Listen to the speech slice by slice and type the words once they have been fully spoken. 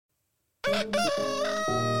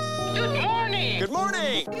Good morning. Good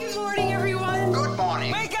morning. Good morning, everyone. Good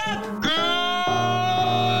morning. Wake up. Good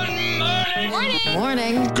morning.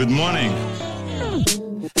 Morning. Good morning.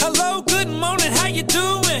 Hello, good morning, how you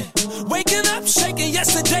doing? Waking up, shaking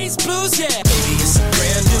yesterday's blues, yeah. Baby, it's a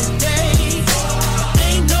brand new day.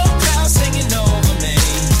 Ain't no clouds hanging over me.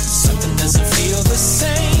 Something doesn't feel the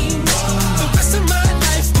same. The rest of my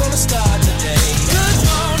life gonna start today. Good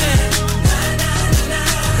morning.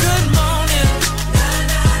 Good morning.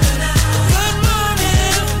 Good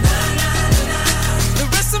morning. The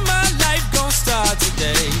rest of my life gonna start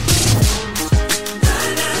today.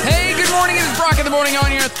 Hey, good morning. It is Brock in the morning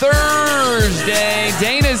on your Thursday.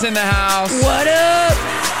 Dana's in the house. What up?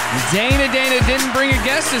 Dana didn't bring a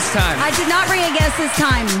guest this time. I did not bring a guest this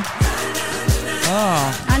time.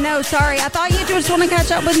 Oh. I know, sorry. I thought you just want to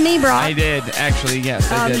catch up with me, Brock. I did, actually,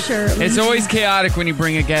 yes. I I'm did. sure. It's always chaotic when you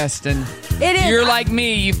bring a guest, and It is. you're like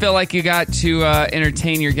me. You feel like you got to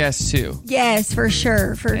entertain your guests, too. Yes, for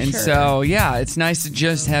sure, And so, yeah, it's nice to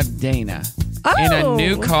just have Dana in a Oh.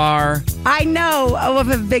 new car I know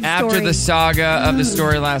of a big after story. the saga of the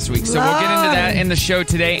story last week. So we'll get into that in the show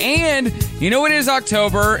today. And you know it is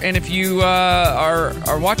October, and if you are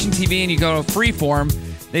watching TV and you go to Freeform,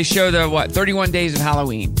 they show the 31 days of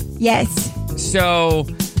Halloween. Yes. So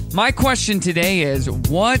my question today is,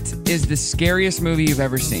 what is the scariest movie you've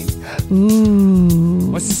ever seen?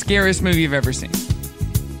 Ooh. What's the scariest movie you've ever seen?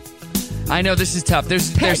 I know this is tough. Pet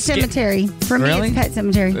there's Cemetery. For me, Really? it's Pet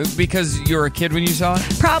Cemetery. Because you were a kid when you saw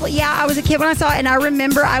it? Probably, yeah. I was a kid when I saw it, and I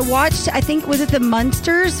remember I watched, I think, was it The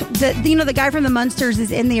Munsters? The guy from The Munsters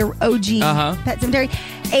is in the OG Pet Cemetery.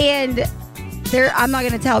 And I'm not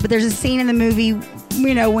going to tell, but there's a scene in the movie,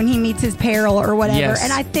 when he meets his peril or whatever. Yes.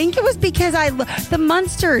 And I think it was because The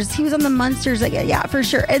Munsters. He was on The Munsters. Like, yeah, for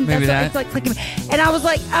sure. And Maybe that's what it's like clicking. And I was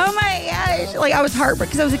like, oh my gosh. Like, I was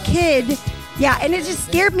heartbroken because I was a kid. Yeah, and it just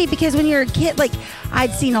scared me because when you're a kid, like,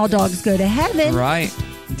 I'd seen All Dogs Go to Heaven. Right.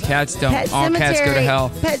 Cats don't. Pet All cats go to Sematary.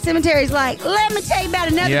 hell. Pet Cemetery's like, let me tell you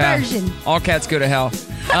about another version. All cats go to hell.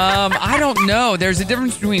 I don't know. There's a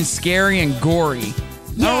difference between scary and gory.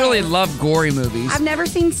 I don't really love gory movies. I've never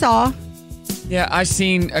seen Saw. Yeah, I've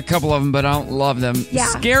seen a couple of them, but I don't love them. Yeah.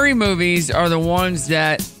 Scary movies are the ones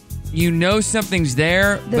that you know something's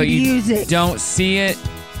there, The but you music. don't see it,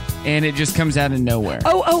 and it just comes out of nowhere.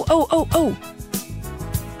 Oh.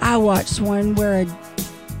 I watched one where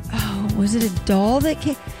was it a doll that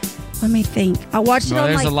came? Let me think. I watched it Well, on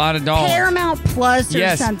there's a lot of dolls. Paramount Plus or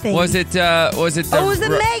Yes. something. Was it the it was the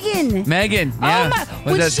Megan. Megan, yeah. Oh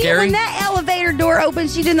my! Was that scary? When that elevator door opened,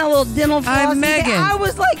 she did that little dental floss. I'm Megan. I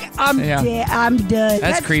was like, I'm Yeah. dead. I'm done.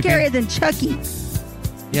 That's creepy. Scarier than Chucky.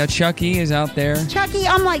 Yeah, Chucky is out there. Chucky,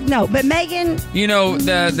 I'm like, no. But Megan. You know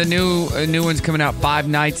the new one's coming out, Five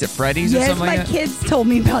Nights at Freddy's or Yes, something my like that? kids told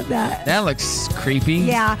me about that. That looks creepy.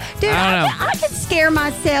 Yeah. Dude, I don't know. I can scare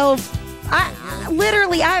myself. I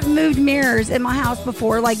have moved mirrors in my house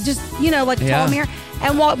before, like just, like a Yeah. tall mirror,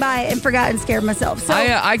 and walked by it and forgot and scared myself. So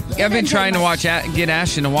I've been trying to get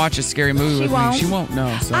Ashton to watch a scary movie She with won't. me. She won't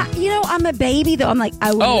know. So. I'm a baby though. I'm like,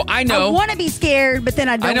 I Oh, I know. I want to be scared, but then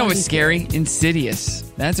I don't. I know wanna it's be scary. Insidious.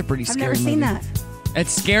 That's a pretty I've scary never seen movie. that.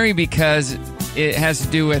 It's scary because it has to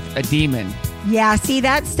do with a demon. Yeah, see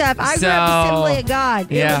that stuff. I grew up Assembly of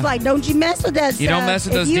God. It yeah. was like, don't you mess with that stuff. You don't mess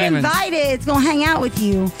with those If you demons. invite it, it's gonna hang out with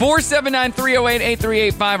you.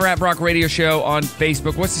 479-308-8385 or at Brock Radio Show on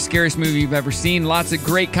Facebook. What's the scariest movie you've ever seen? Lots of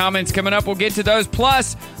great comments coming up. We'll get to those.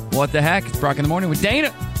 Plus, what the heck? It's Brock in the Morning with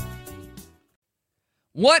Dana.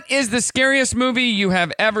 What is the scariest movie you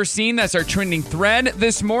have ever seen? That's our trending thread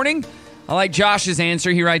this morning. I like Josh's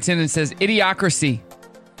answer. He writes in and says, Idiocracy.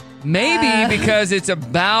 Maybe because it's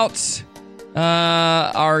about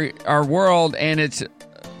our world and it's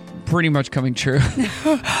pretty much coming true.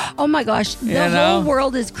 Oh my gosh, the whole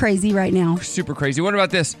world is crazy right now. Super crazy. What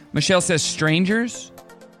about this? Michelle says Strangers.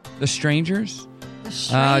 The Strangers. The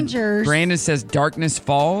Strangers. Brandon says Darkness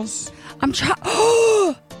Falls. I'm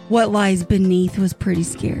trying. What Lies Beneath was pretty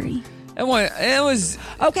scary. It was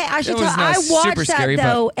okay. I should it was tell. not I super watched that scary,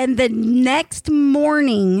 though, and the next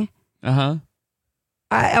morning, I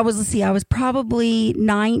was probably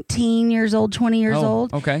 19 years old, 20 years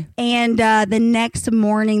old. Okay. And the next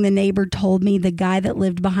morning, the neighbor told me the guy that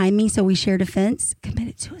lived behind me, so we shared a fence,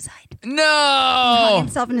 committed suicide. He No. hung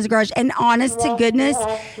himself in his garage. And honest to goodness,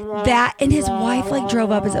 that and his wife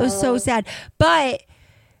drove up. It was so sad. But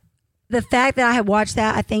the fact that I had watched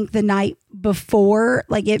that, I think the night before,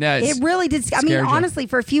 it really did. I mean, honestly,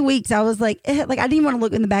 for a few weeks, I was like I didn't even want to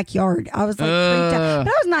look in the backyard. I was like freaked out.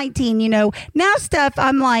 But I was 19, Now stuff,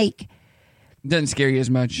 I'm like, Doesn't scare you as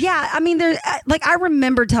much. Yeah, I mean, there's like I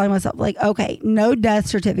remember telling myself, like, okay, no death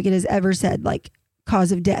certificate has ever said like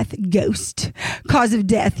cause of death, ghost, cause of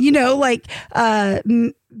death. You know, like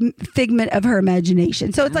figment of her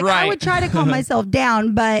imagination. So it's like I would try to calm myself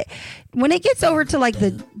down, but when it gets over to like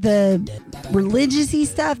the religious-y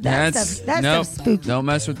stuff, that's stuff's spooky. Don't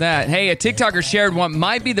mess with that. Hey, a TikToker shared what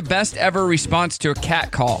might be the best ever response to a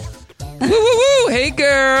cat call. Woo, woo, woo. Hey,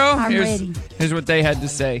 girl. I'm ready. Here's what they had to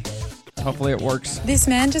say. Hopefully it works. This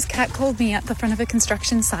man just catcalled me at the front of a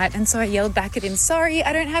construction site, and so I yelled back at him, "Sorry,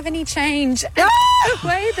 I don't have any change." And the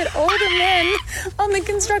way that all the men on the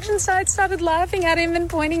construction site started laughing at him and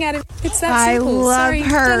pointing at him. It's that simple. Sorry,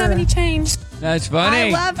 don't have any change. That's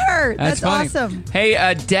funny. I love her. That's funny. awesome. Hey,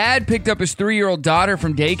 dad picked up his 3-year-old daughter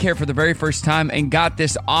from daycare for the very first time and got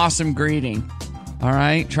this awesome greeting. All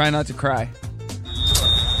right? Try not to cry.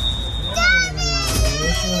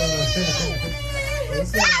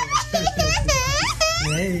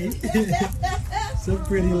 Hey, so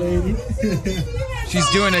pretty lady. She's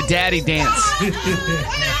doing a daddy dance.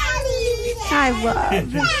 I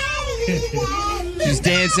love. She's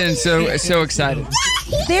dancing, so excited.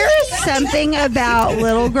 There is something about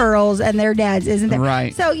little girls and their dads, isn't there?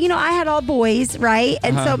 Right. So, you know, I had all boys, right?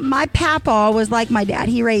 And so my papa was like my dad.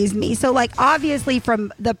 He raised me. So, like, obviously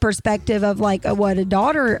from the perspective of, like, what a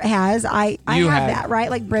daughter has, I have that, right?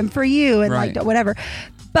 Like, Brim for you and, like, whatever.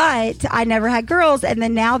 But I never had girls. And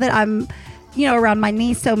then now that I'm, you know, around my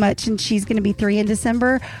niece so much and she's going to be 3 in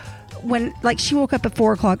December, when like she woke up at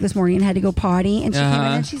 4:00 this morning and had to go potty, and she came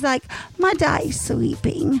in and she's like, "My daddy's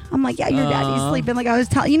sleeping." I'm like, "Yeah, your daddy's sleeping." Like I was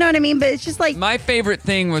telling you, know what I mean? But it's just like my favorite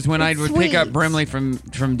thing was when I would pick up Brimley from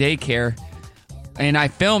daycare, and I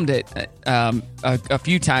filmed it a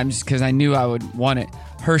few times because I knew I would want it.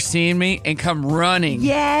 Her seeing me and come running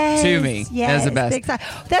to me as the best.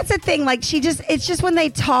 That's the thing. Like it's just when they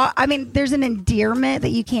talk. I mean, there's an endearment that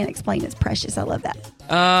you can't explain. It's precious. I love that.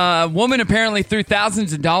 A woman apparently threw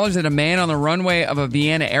thousands of dollars at a man on the runway of a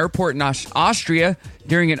Vienna airport in Austria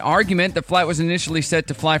during an argument. The flight was initially set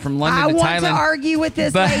to fly from London to Thailand. I want to argue with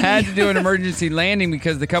this but lady. had to do an emergency landing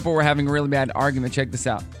because the couple were having a really bad argument. Check this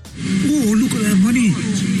out. Oh, look at that money.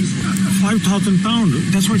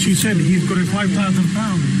 £5,000. That's what she said. He's got a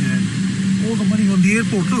 £5,000. All the money on the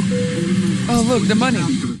airport. Look. Oh, look, the money.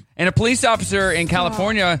 And a police officer in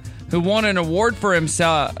California who won an award for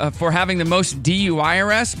himself for having the most DUI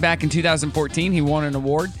arrests back in 2014. He won an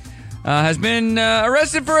award. Has been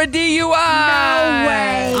arrested for a DUI. No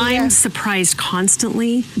way. I'm surprised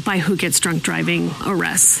constantly by who gets drunk driving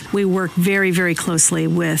arrests. We work very, very closely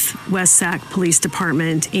with West Sac Police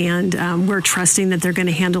Department, and we're trusting that they're going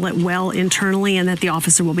to handle it well internally and that the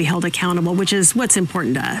officer will be held accountable, which is what's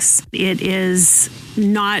important to us. It is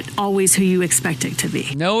not always who you expect it to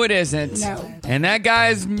be. No, it isn't. No. And that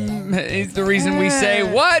guy's he's the reason we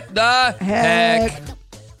say, what the heck?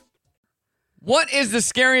 What is the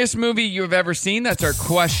scariest movie you have ever seen? That's our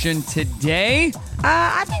question today.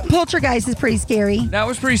 I think Poltergeist is pretty scary. That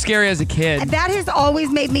was pretty scary as a kid. That has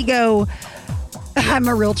always made me go, I'm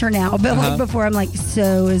a realtor now, but like before I'm like,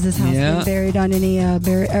 so is this house been buried on any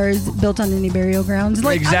or is it built on any burial grounds?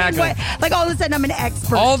 Like, exactly. I mean, like all of a sudden I'm an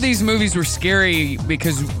expert. All these movies were scary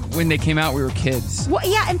because when they came out, we were kids. Well,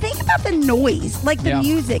 yeah, and think about the noise, like the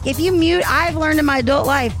music. If you mute, I've learned in my adult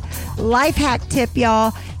life hack tip,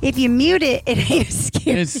 y'all. If you mute it, it ain't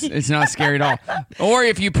scary. It's not scary at all. Or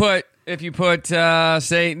if you put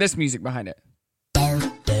say this music behind it.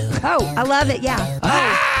 Oh, I love it. Yeah.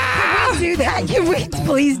 Can we do that? Can we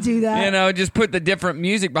please do that? You know, just put the different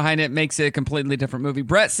music behind it. Makes it a completely different movie.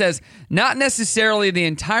 Brett says, not necessarily the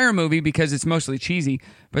entire movie because it's mostly cheesy,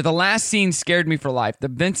 but the last scene scared me for life. The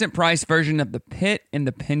Vincent Price version of The Pit and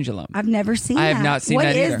the Pendulum. I've never seen that. I have not seen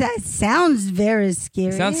that either. What is that? Sounds very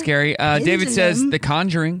scary. Sounds scary. David says The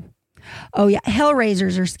Conjuring. Oh, yeah.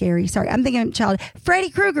 Hellraisers are scary. Sorry. I'm thinking of child. Freddy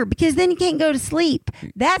Krueger, because then you can't go to sleep.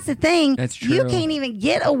 That's the thing. That's true. You can't even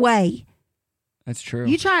get away. That's true.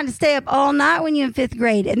 You trying to stay up all night when you're in 5th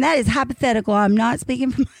grade. And that is hypothetical. I'm not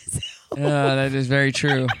speaking for myself. That is very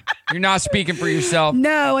true. You're not speaking for yourself.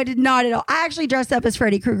 No, I did not at all. I actually dressed up as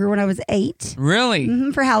Freddy Krueger when I was 8.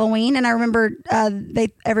 Really? For Halloween, and I remember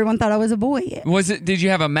everyone thought I was a boy. Did you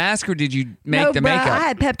have a mask or did you make the makeup? I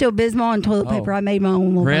had Pepto-Bismol and toilet paper. I made my own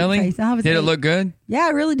little Really? face. I was Did 8. it look good? Yeah, I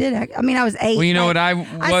really did. I mean, I was 8. Well, you know what I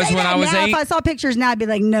was when I was 8? If I saw pictures now, I'd be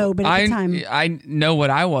like, no, but at the time. I know what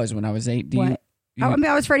I was when I was 8.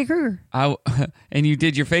 I was Freddy Krueger. And you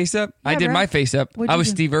did your face up? Yeah, I did bro. my face up. What'd I you was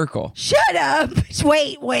do? Steve Urkel. Shut up.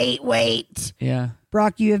 Wait. Yeah.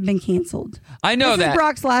 Brock, you have been canceled. I know this that. Is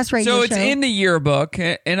Brock's last radio So it's show. in the yearbook,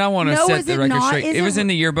 and I want to No, set is the it record not? straight. Is It was it- in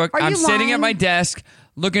the yearbook. Are I'm you sitting at lying? my desk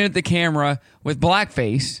looking at the camera with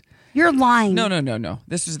blackface. You're lying. No.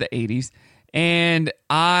 This was the 80s. And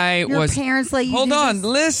I Your was... parents let you Hold do on. this?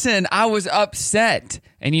 Listen, I was upset.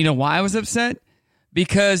 And you know why I was upset?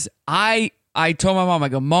 Because I told my mom, I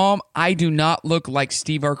go, Mom, I do not look like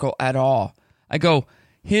Steve Urkel at all. I go,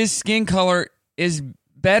 his skin color is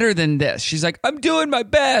better than this. She's like, I'm doing my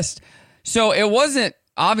best. So it wasn't,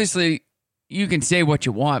 obviously, you can say what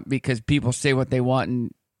you want because people say what they want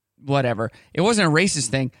and whatever. It wasn't a racist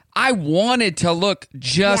thing. I wanted to look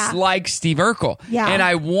just like Steve Urkel. Yeah. And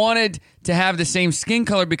I wanted to have the same skin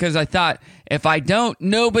color because I thought if I don't,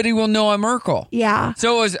 nobody will know I'm Urkel. Yeah.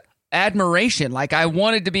 So it was admiration. Like I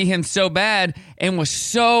wanted to be him so bad and was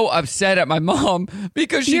so upset at my mom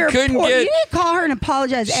because she couldn't You get... need to call her and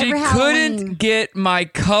apologize She every Halloween. couldn't get my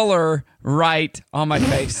color right on my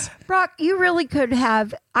face. Brock, you really could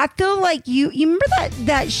have. I feel like you remember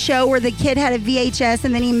that show where the kid had a VHS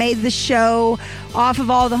and then he made the show off of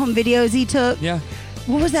all the home videos he took? Yeah.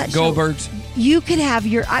 What was that show? Goldbergs. You could have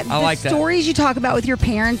your I like that. stories you talk about with your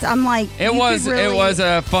parents. I'm like, It was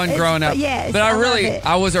fun growing up. Yes, but I love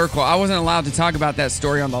I it. was Urkel. I wasn't allowed to talk about that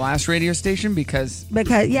story on the last radio station because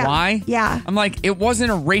yeah. why? Yeah. I'm like, it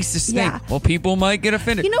wasn't a racist Yeah. thing. Well, people might get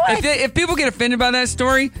offended. You know what? If people get offended by that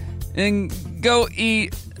story, then go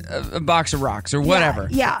eat a box of rocks or whatever.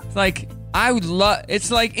 Yeah. It's like I would love.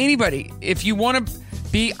 It's like anybody. If you want to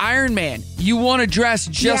be Iron Man, you want to dress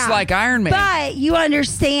just Yeah. like Iron Man. But you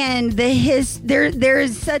understand there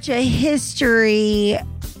is such a history.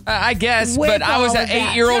 I guess, with but I was all an of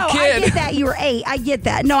that. 8-year-old No, kid. I get that. You were 8. I get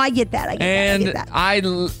that. No, I get that. I get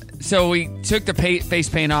that. So we took the face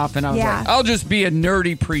paint off, and I was Yeah. like, I'll just be a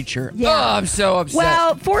nerdy preacher. Yeah. Oh, I'm so upset.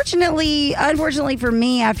 Well, unfortunately for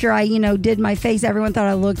me, after I, did my face, everyone thought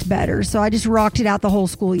I looked better. So I just rocked it out the whole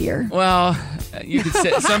school year. Well, you could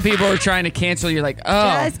say some people are trying to cancel. You're like,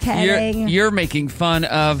 oh, Just kidding. you're making fun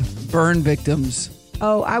of burn victims.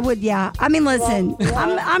 Oh, I would, yeah. I mean, listen,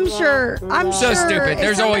 I'm sure. So stupid.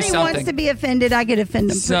 There's if always somebody something. wants to be offended, I could offend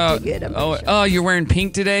them So, pretty good. I'm sure. you're wearing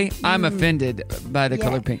pink today? I'm offended by the Yeah.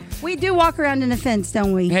 color pink. We do walk around in a fence,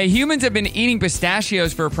 don't we? Hey, humans have been eating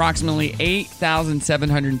pistachios for approximately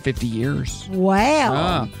 8,750 years.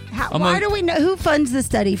 Wow. Ah. Why do we know? Who funds the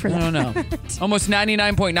study for I that? don't know. Almost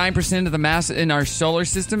 99.9% of the mass in our solar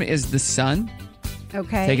system is the sun,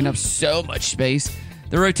 Okay. taking up so much space.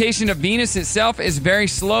 The rotation of Venus itself is very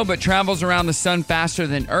slow, but travels around the sun faster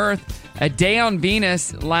than Earth. A day on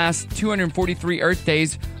Venus lasts 243 Earth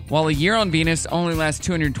days, while a year on Venus only lasts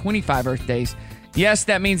 225 Earth days. Yes,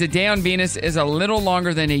 that means a day on Venus is a little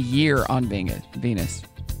longer than a year on Venus.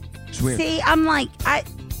 It's weird. See, I'm like,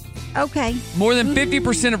 okay. More than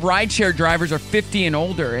 50% of rideshare drivers are 50 and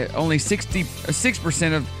older. Only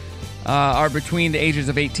 6% of are between the ages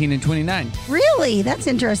of 18 and 29. Really? That's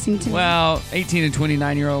interesting to me. Well, 18 and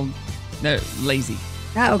 29-year-old, they're lazy.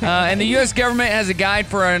 Oh, okay. And the U.S. government has a guide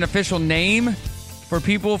for an official name for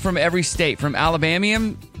people from every state, from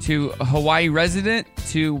Alabamian to Hawaii resident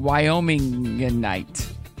to Wyomingite.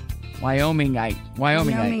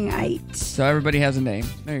 Wyomingite. So everybody has a name.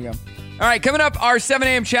 There you go. All right, coming up, our 7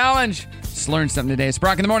 a.m. challenge. Just learned something today. It's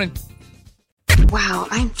Brock in the morning. Wow,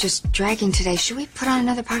 I'm just dragging today. Should we put on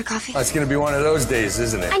another pot of coffee? It's going to be one of those days,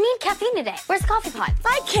 isn't it? I need caffeine today. Where's the coffee pot?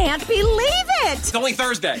 I can't believe it! It's only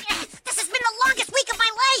Thursday. Yes, this has been the longest week of my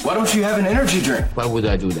life! Why don't you have an energy drink? Why would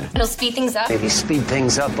I do that? It'll speed things up. Maybe speed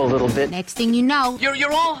things up a little bit. Next thing you know,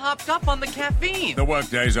 You're all hopped up on the caffeine. The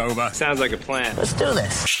workday's over. Sounds like a plan. Let's do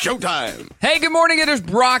this. Showtime. Hey, good morning. It is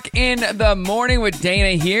Brock in the morning with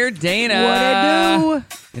Dana here. Dana. What it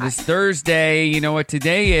do? It is Thursday. You know what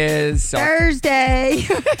today is? Thursday.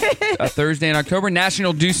 A Thursday in October.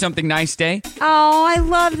 National Do Something Nice Day. Oh, I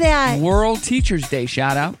love that. World Teachers Day.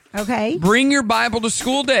 Shout out. Okay. Bring your Bible to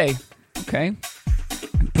school day. Okay.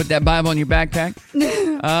 Put that Bible in your backpack.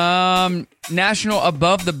 National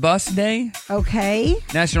Above the Bus Day. Okay.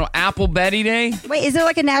 National Apple Betty Day. Wait, is there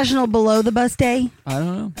like a national below the bus day? I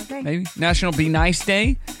don't know. Okay. Maybe. National Be Nice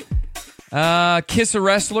Day. Kiss a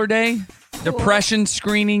Wrestler Day. Depression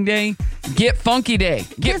Screening Day. Get Funky Day.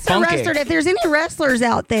 Get Kiss funky. a wrestler. If there's any wrestlers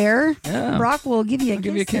out there, Yeah. Brock will give you a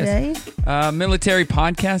Give kiss you a kiss. today. Military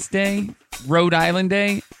Podcast Day. Rhode Island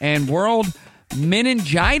Day. And World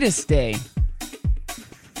Meningitis Day.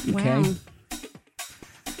 Okay. Wow.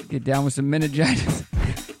 Get down with some meningitis.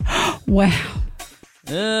 Wow.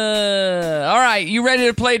 All right. You ready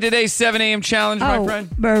to play today's 7 a.m. challenge, my friend?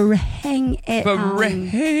 Hang it on.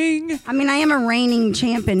 Hang. I mean, I am a reigning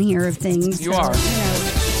champion here of things. You so, are. you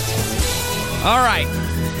know. All right.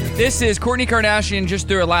 This is Kourtney Kardashian just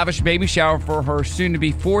threw a lavish baby shower for her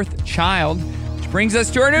soon-to-be fourth child, which brings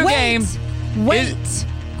us to our new game. Wait.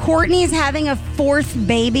 Kourtney's having a fourth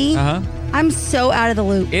baby? Uh-huh. I'm so out of the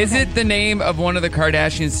loop. Is it the name of one of the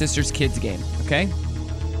Kardashian sisters' kids' game? Okay.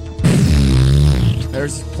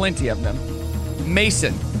 There's plenty of them.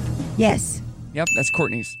 Mason. Yes. Yep, that's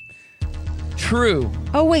Kourtney's. True.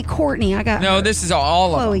 Oh, wait, Kourtney. I got No, her. this is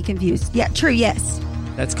all of them. Chloe confused. Yeah, true, yes.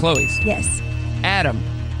 That's Chloe's. Yes. Adam.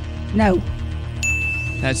 No.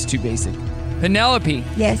 That's too basic. Penelope.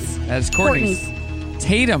 Yes. That's Kourtney's.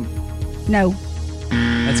 Tatum. No.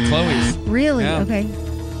 That's Chloe's. Really? Yeah. Okay.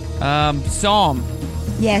 Psalm.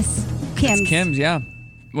 Yes. Kim's. That's Kim's, yeah.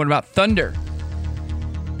 What about Thunder?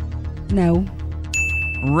 No.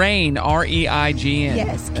 Reign, R-E-I-G-N.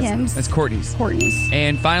 Yes, Kim's. That's Kourtney's. Kourtney's.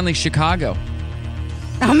 And finally, Chicago.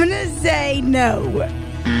 I'm going to say no.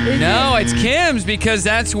 No, it's Kim's because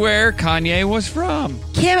that's where Kanye was from.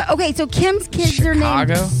 Kim. Okay, so Kim's kids Chicago? are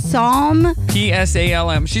named Psalm.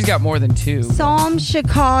 P-S-A-L-M. She's got more than two. Psalm,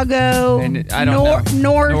 Chicago. And I don't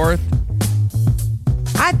know. North.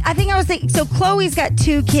 I think I was thinking, so Chloe's got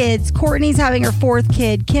two kids. Kourtney's having her fourth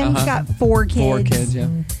kid. Kim's got four kids. Four kids, yeah.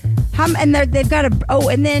 And they've got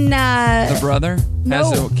and then The brother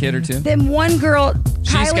has a kid or two. Then one girl,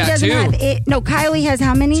 She's Kylie got doesn't two. have it. No, Kylie has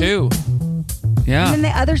how many? Two. Yeah. And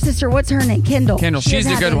then the other sister, what's her name? Kendall. Kendall. She She's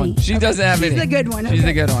doesn't the have good any. one. She doesn't have any. She's the good one. She's Okay.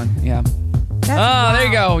 the good one. Yeah. There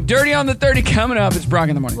you go. Dirty on the 30 coming up. It's Brock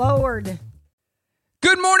in the morning. Lord.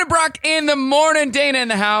 Good morning, Brock in the morning. Dana in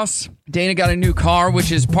the house. Dana got a new car,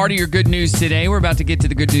 which is part of your good news today. We're about to get to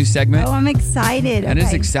the good news segment. Oh, I'm excited. That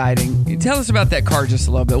is exciting. Tell us about that car just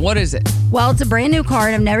a little bit. What is it? Well, it's a brand new car,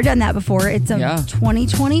 and I've never done that before. It's a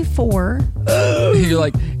 2024. You're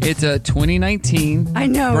like, it's a 2019. I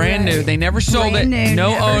know, Brand right? new. They never sold Brand it. new, No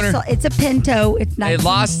never owner. sold- It's a Pinto. It's They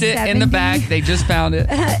lost it in the 1970. back. They just found it.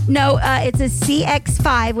 No, it's a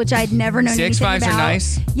CX-5, which I'd never known anything CX-5s about. are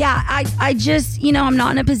nice. Yeah, I just, I'm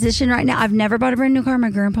not in a position right now. I've never bought a brand new car. My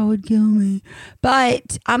grandpa would kill me.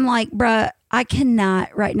 But I'm like, bruh, I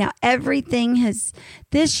cannot right now.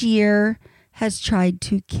 This year has tried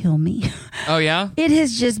to kill me. Oh, yeah? It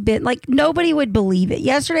has just been like nobody would believe it.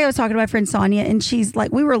 Yesterday, I was talking to my friend Sonia, and she's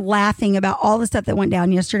like, we were laughing about all the stuff that went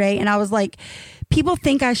down yesterday. And I was like, people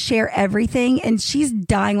think I share everything. And she's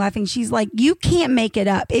dying laughing. She's like, you can't make it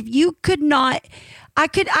up. If you could not, I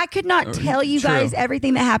could not tell you True. guys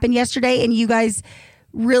everything that happened yesterday, and you guys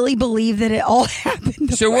really believe that it all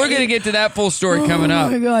happened. So we're going to get to that full story coming up. Oh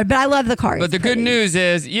my God. But I love the car. But the good news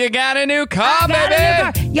is you got a new car, I got baby. a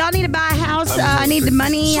new car. Y'all need to buy a house. I need the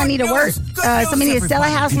money. I need to work. Somebody need to sell a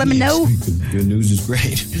house. Let me know. Good news is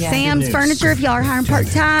great. Sam's Furniture. If y'all are hiring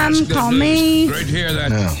part-time, call me. Great to hear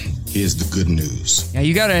that. Now, here's the good news. Yeah,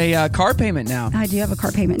 you got a car payment now. I do have a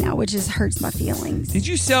car payment now, which hurts my feelings. Did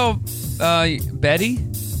you sell Betty?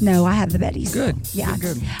 No, I have the Betty. Good. Yeah.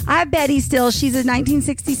 Good. I have Betty still. She's a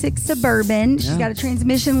 1966 Suburban. She's got a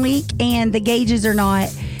transmission leak, and the gauges are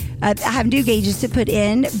not. I have new gauges to put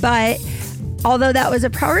in, but although that was a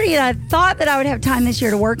priority, and I thought that I would have time this year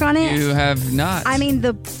to work on it. You have not. I mean,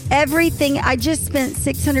 everything. I just spent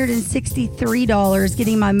 $663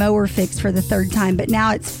 getting my mower fixed for the third time, but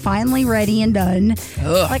now it's finally ready and done.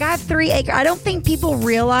 Ugh. Like I have 3 acres. I don't think people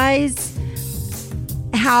realize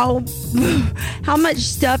how much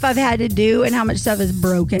stuff I've had to do and how much stuff is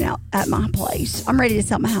broken out at my place. I'm ready to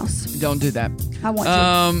sell my house. Don't do that. I want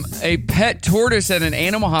to. A pet tortoise at an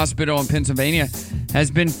animal hospital in Pennsylvania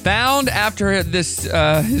has been found after this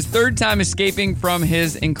his third time escaping from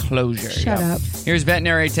his enclosure. Shut up. Here's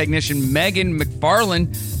veterinary technician Megan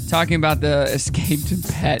McFarland talking about the escaped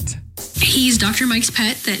pet. He's Dr. Mike's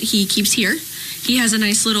pet that he keeps here. He has a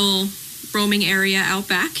nice little roaming area out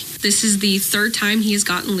back. This is the third time he has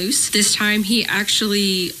gotten loose. This time he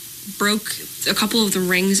actually broke a couple of the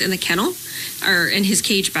rings in the kennel or in his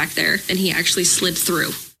cage back there, and he actually slid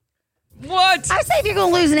through. What? I say if you're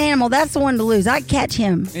going to lose an animal, that's the one to lose. I'd catch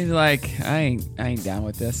him. He's like, I ain't down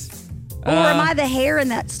with this. Or am I the hare in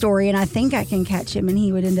that story, and I think I can catch him, and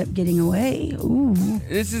he would end up getting away? Ooh.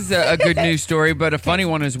 This is a good news story, but a funny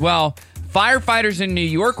one as well. Firefighters in New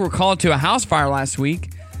York were called to a house fire last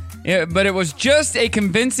week. But it was just a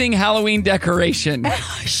convincing Halloween decoration.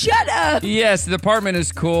 Shut up. Yes, the department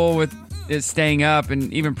is cool with it staying up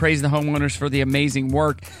and even praised the homeowners for the amazing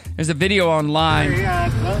work. There's a video online.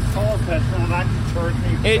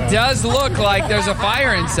 It does look like there's a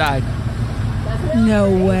fire inside.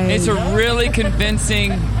 No way. It's a really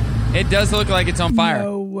convincing. It does look like it's on fire.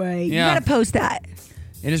 No way. Yeah. You got to post that.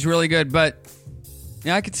 It is really good, but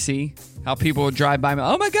yeah, I could see how people would drive by me.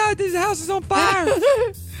 Oh my God, this house is on fire.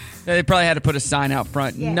 They probably had to put a sign out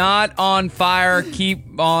front. Yeah. Not on fire.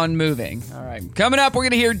 Keep on moving. All right. Coming up, we're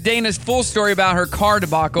going to hear Dana's full story about her car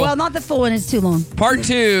debacle. Well, not the full one. It's too long. Part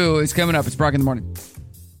 2 is coming up. It's Brock in the morning.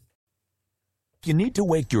 You need to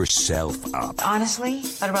wake yourself up. Honestly,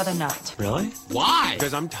 I'd rather not. Really? Why?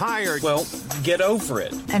 Because I'm tired. Well, get over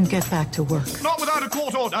it. And get back to work. Not without a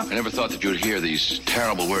court order. I never thought that you'd hear these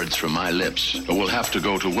terrible words from my lips, but we'll have to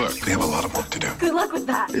go to work. We have a lot of work to do. Good luck with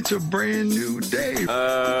that. It's a brand new day.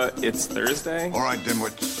 It's Thursday? All right,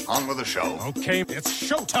 dimwits, on with the show. Okay, it's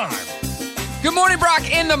showtime. Good morning, Brock.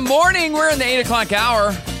 In the morning, we're in the 8 o'clock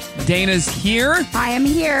hour. Dana's here. I am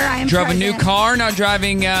here. I am Drove present. a new car. Not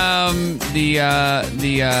driving the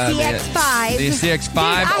CX-5. The CX-5 Dude,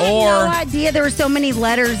 I had no idea there were so many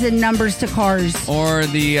letters and numbers to cars. Or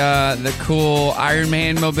the cool Iron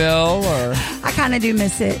Man mobile. Or I kind of do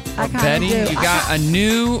miss it. I kind Betty, of do. you got a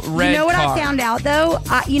new red You know what car. I found out though?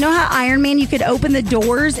 You know how Iron Man, you could open the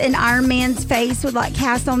doors and Iron Man's face would like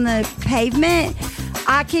cast on the pavement?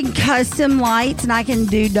 I can custom lights and I can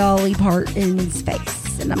do Dolly Parton's face.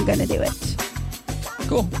 And I'm going to do it.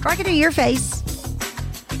 Cool. Or I can do your face.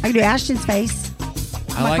 I can do Ashton's face.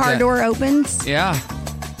 I My like car that. door opens. Yeah.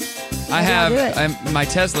 I Maybe I'll do it. have my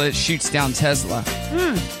Tesla. It shoots down Tesla.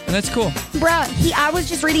 And that's cool. Bruh, I was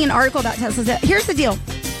just reading an article about Teslas. Here's the deal.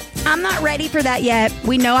 I'm not ready for that yet.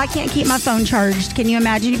 We know I can't keep my phone charged. Can you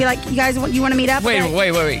imagine? You'd be like, you guys, you want to meet up? Wait.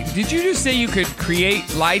 Like, Did you just say you could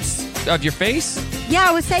create lights of your face? Yeah,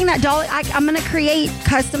 I was saying that Dolly. I'm going to create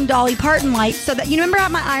custom Dolly Parton lights so that you remember how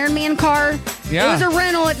my Iron Man car? Yeah. It was a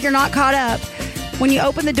rental. If you're not caught up, when you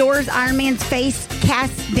open the doors, Iron Man's face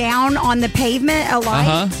casts down on the pavement a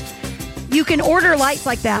light. You can order lights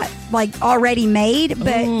like that, like already made,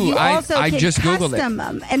 but Ooh, you also I can just Googled custom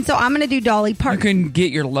them. And so I'm going to do Dolly Parton. You can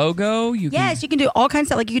get your logo. You Yes, you can do all kinds of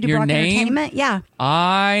stuff. Like you could do Your Brock name? Entertainment. Yeah.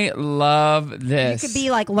 I love this. You could be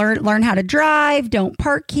like, learn how to drive. Don't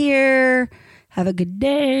park here. Have a good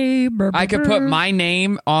day. I could put my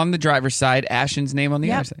name on the driver's side, Ashton's name on the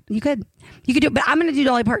other side. You could do it, but I'm going to do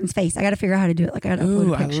Dolly Parton's face. I got to figure out how to do it. Like I got to upload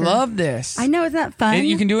Ooh, a I picture. love this. I know, isn't that fun? And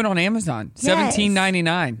you can do it on Amazon. Yes.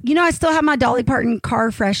 $17.99. You know, I still have my Dolly Parton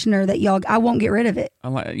car freshener that I won't get rid of it.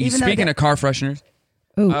 Speaking of car fresheners,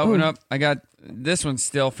 Ooh, I open up. I got this one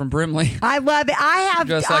still from Brimley. I love it. I have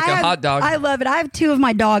Just like a hot dog. I love it. I have two of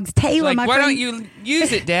my dogs. Taylor, Like, my why friend. don't you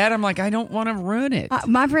use it, Dad? I'm like, I don't want to ruin it.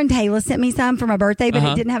 My friend Taylor sent me some for my birthday, but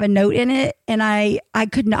it didn't have a note in it, and I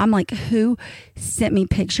couldn't. I'm like, who sent me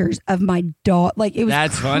pictures of my dog? Like it was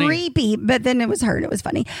That's funny. creepy, but then it was her. And it was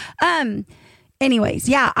funny. Anyways,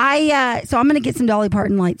 yeah, so I'm gonna get some Dolly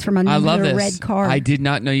Parton lights for my I new love this. red car. I did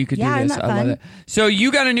not know you could Yeah, do isn't this. that I love fun? it. So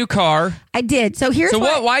you got a new car. I did. So here's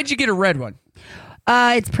Why'd you get a red one?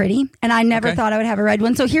 It's pretty, and I never thought I would have a red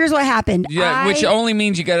one. So here's what happened. Yeah, which only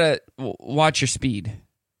means you gotta watch your speed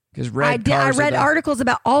because red I cars. read articles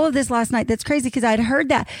about all of this last night. That's crazy because I'd heard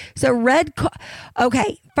that. So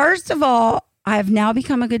okay, first of all, I have now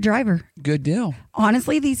become a good driver. Good deal.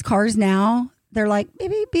 Honestly, these cars now, they're like beep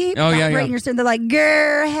beep beep. Oh, yeah, vibrating yeah. your steering. They're like,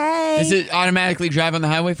 girl, hey. Does it automatically drive on the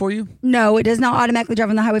highway for you? No, it does not automatically drive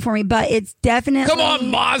on the highway for me, but it's definitely. Come on,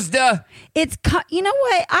 Mazda. It's you know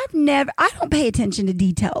what? I don't pay attention to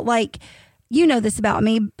detail. Like, you know this about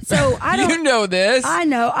me, so I don't. You know this. I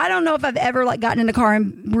know. I don't know if I've ever like gotten in a car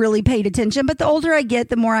and really paid attention, but the older I get,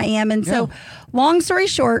 the more I am. And so, long story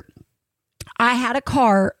short, I had a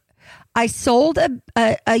car. I sold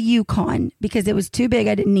a Yukon because it was too big.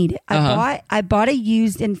 I didn't need it. I bought a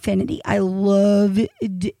used Infiniti. I loved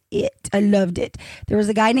it. I loved it. There was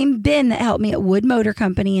a guy named Ben that helped me at Wood Motor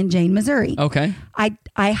Company in Jane, Missouri. Okay.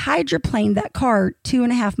 I hydroplaned that car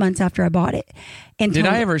 2.5 months after I bought it. And Did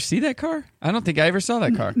I ever see that car? I don't think I ever saw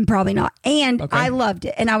that car. Probably not. And I loved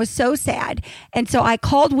it. And I was so sad. And so I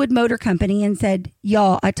called Wood Motor Company and said,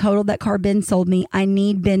 y'all, I totaled that car Ben sold me. I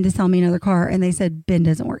need Ben to sell me another car. And they said, Ben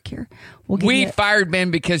doesn't work here. We fired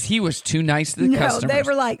Ben because he was too nice to the customers.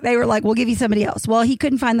 They were like, we'll give you somebody else. Well, he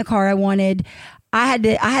couldn't find the car I wanted. I had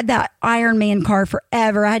that Iron Man car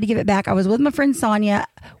forever. I had to give it back. I was with my friend Sonia.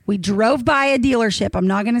 We drove by a dealership. I'm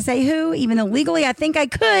not going to say who, even though legally I think I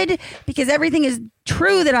could because everything is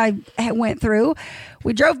true that I went through.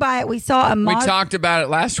 We drove by it. We saw a Mazda. We talked about it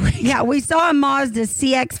last week. Yeah, we saw a Mazda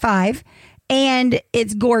CX-5. And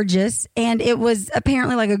it's gorgeous. And it was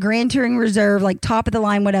apparently like a Grand Touring Reserve, like top of the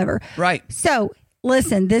line, whatever. Right. So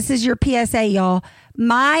listen, this is your PSA, y'all.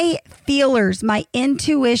 My feelers, my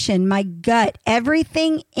intuition, my gut,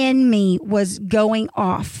 everything in me was going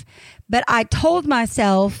off. But I told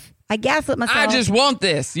myself, I gaslit myself. I just want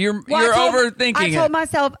this. You're overthinking I told it.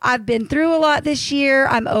 myself I've been through a lot this year.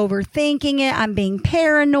 I'm overthinking it. I'm being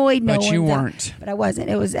paranoid. But you weren't. But I wasn't.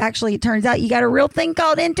 It was actually, it turns out you got a real thing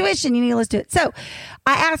called intuition. You need to listen to it. So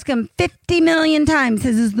I asked him 50 million times,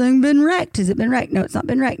 has this thing been wrecked? Has it been wrecked? No, it's not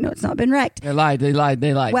been wrecked. No, it's not been wrecked. They lied.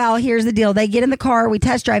 Well, here's the deal. They get in the car. We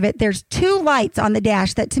test drive it. There's 2 lights on the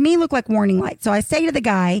dash that to me look like warning lights. So I say to the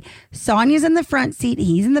guy, Sonia's in the front seat.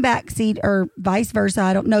 He's in the back seat, or vice versa.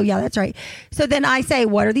 I don't know. Yeah, that's right. So then I say,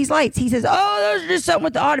 what are these lights? He says, oh, those are just something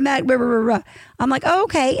with the automatic. Blah, blah, blah, blah. I'm like, oh,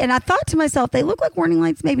 okay. And I thought to myself, they look like warning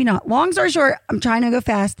lights. Maybe not. Long story short, I'm trying to go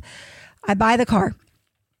fast. I buy the car.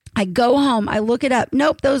 I go home. I look it up.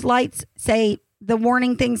 Nope. Those lights say, the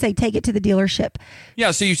warning things say take it to the dealership. Yeah,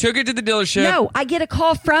 so you took it to the dealership. No, I get a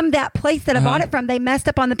call from that place that I bought it from. They messed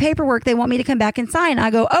up on the paperwork. They want me to come back and sign. I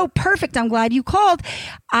go, oh, perfect. I'm glad you called.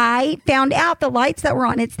 I found out the lights that were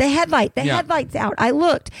on. It's the headlight. The headlight's out. I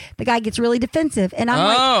looked. The guy gets really defensive. And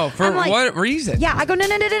I'm like, what reason? Yeah, I go, no.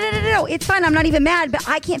 It's fine. I'm not even mad, but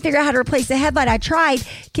I can't figure out how to replace the headlight. I tried.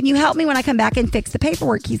 Can you help me when I come back and fix the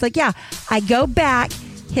paperwork? He's like, yeah. I go back.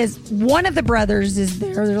 One of the brothers is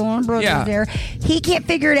there. There's one brother there. He can't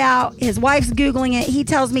figure it out. His wife's Googling it. He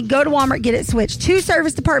tells me, go to Walmart, get it switched. 2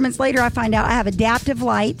 service departments later, I find out I have adaptive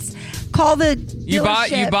lights. Call the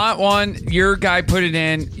dealership. You bought one. Your guy put it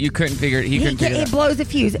in. You couldn't figure it. He couldn't figure it out. It blows a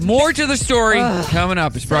fuse. More to the story coming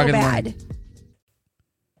up. It's Brock in the Morning.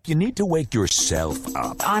 You need to wake yourself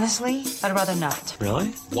up. Honestly, I'd rather not. Really?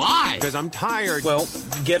 Why? Because I'm tired. Well,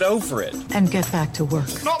 get over it. And get back to work.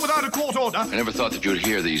 Not without a court order. I never thought that you'd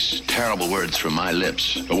hear these terrible words from my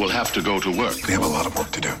lips, but we'll have to go to work. We have a lot of work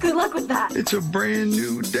to do. Good luck with that. It's a brand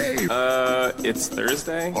new day. It's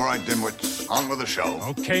Thursday? All right, Dimwits, on with the show.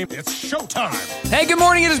 Okay, it's showtime. Hey, good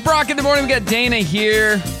morning. It is Brock in the Morning. We got Dana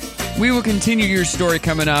here. We will continue your story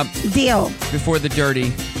coming up. Deal. Before the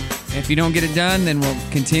dirty. If you don't get it done, then we'll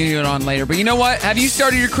continue it on later. But you know what? Have you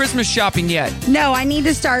started your Christmas shopping yet? No, I need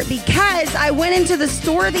to start because I went into the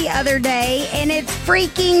store the other day and it's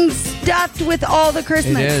freaking stuffed with all the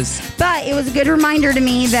Christmas. It is. But it was a good reminder to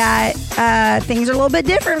me that things are a little bit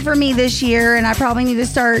different for me this year, and I probably need to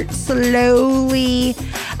start slowly.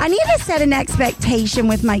 I need to set an expectation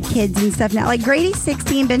with my kids and stuff now. Like Grady's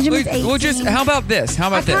 16, Benjamin's 18. Well, how about this?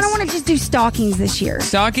 I kind of want to just do stockings this year.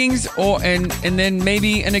 Stockings, and then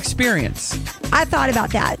maybe an experience. I thought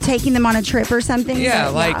about that, taking them on a trip or something.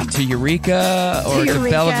 Yeah, to Eureka or to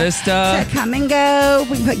Bella Vista. To come and go.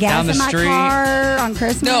 We can put gas in my street. car on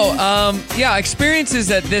Christmas. No,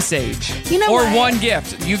 experiences at this age. You know or what? one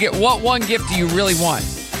gift. You get what one gift do you really want?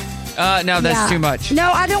 No, that's too much.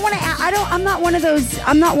 No, I don't want to. I'm not one of those.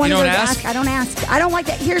 I'm not one of those. Ask? I don't ask. I don't like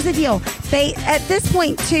that. Here's the deal. They at this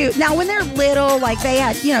point too. Now, when they're little, like they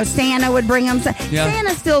had, Santa would bring them.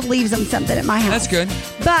 Santa still leaves them something at my house. That's good.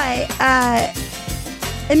 But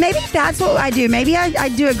and maybe that's what I do. Maybe I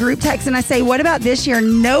do a group text and I say, "What about this year?"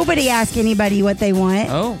 Nobody ask anybody what they want.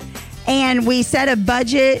 Oh. And we set a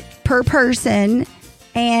budget per person.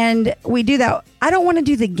 And we do that. I don't want to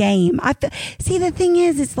do the game. See, the thing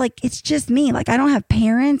is, it's just me. Like, I don't have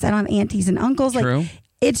parents. I don't have aunties and uncles. True. Like,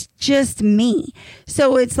 it's just me.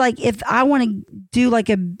 So it's like, if I want to do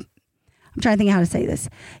I'm trying to think of how to say this.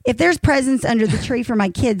 If there's presents under the tree for my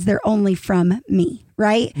kids, they're only from me,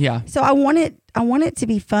 right? Yeah. So I want it to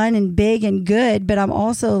be fun and big and good, but I'm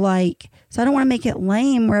also like, so I don't want to make it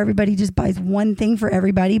lame where everybody just buys one thing for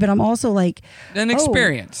everybody, but I'm also like an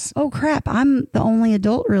experience. Oh crap! I'm the only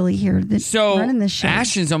adult really here that's running this show.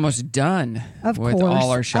 Ashton's almost done with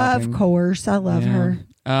all our shopping. Of course, I love her.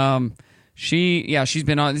 She's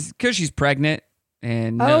been on because she's pregnant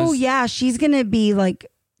and she's gonna be like.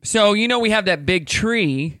 So we have that big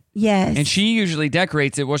tree. Yes. And she usually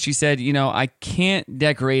decorates it. Well, she said, I can't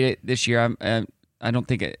decorate it this year. I don't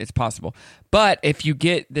think it's possible. But if you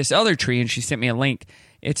get this other tree, and she sent me a link,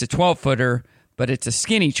 it's a 12-footer, but it's a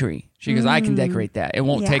skinny tree. She goes, I can decorate that. It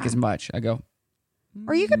won't take as much. I go.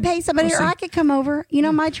 Or you could pay somebody, or I could come over.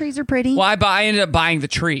 My trees are pretty. Well, I ended up buying the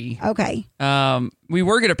tree. Okay. We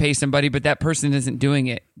were going to pay somebody, but that person isn't doing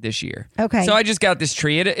it this year. Okay. So I just got this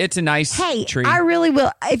tree. It's a nice tree. I really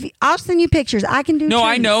will. I'll send you pictures. I can do trees. No,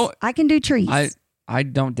 I know. I can do trees. I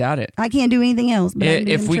don't doubt it. I can't do anything else. But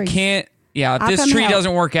if we can't, if this tree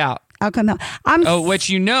doesn't work out. I'll come help. Which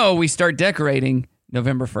we start decorating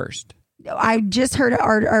November 1st. I just heard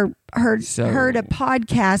heard a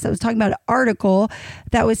podcast that was talking about an article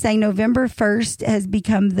that was saying November 1st has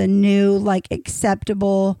become the new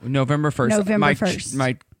acceptable. November 1st.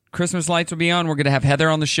 My Christmas lights will be on. We're going to have Heather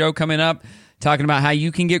on the show coming up talking about how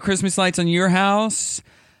you can get Christmas lights on your house.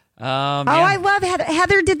 I love Heather.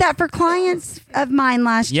 Heather did that for clients of mine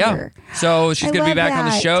last year. So she's going to be back on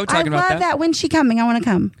the show talking about that. I love that. When's she coming? I want to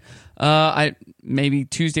come. Maybe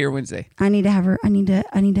Tuesday or Wednesday. I need to have her. I need to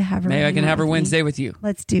have her. Maybe I can have her Wednesday with you.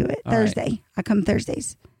 Let's do it. All Thursday. right. I come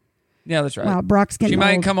Thursdays. Yeah, that's right. Wow, Brock's getting She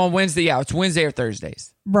might old. come on Wednesday. Yeah, it's Wednesday or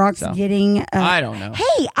Thursdays. Brock's getting... I don't know.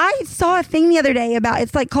 Hey, I saw a thing the other day about...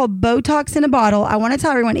 It's like called Botox in a bottle. I want to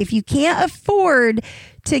tell everyone, if you can't afford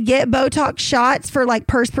to get Botox shots for like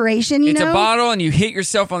perspiration, It's a bottle and you hit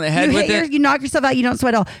yourself on the head with it. You knock yourself out, you don't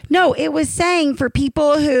sweat at all. No, it was saying for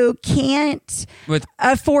people who can't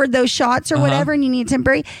afford those shots or whatever and you need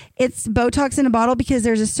temporary, it's Botox in a bottle because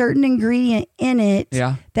there's a certain ingredient in it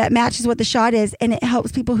that matches what the shot is, and it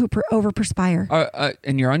helps people who overperspire.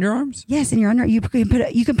 In your underarms? Yes, in your underarms. You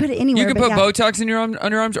can put it anywhere. You can put Botox in your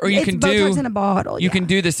underarms, or you can do Botox in a bottle. You can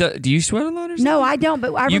do this. Do you sweat a lot or something? No, I don't.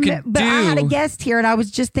 But I had a guest here, and I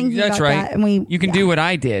was just thinking That's about right. that. And you can do what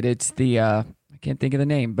I did. It's the I can't think of the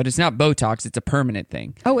name, but it's not Botox. It's a permanent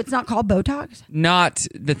thing. Oh, it's not called Botox? Not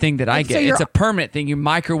the thing that I get. It's a permanent thing. You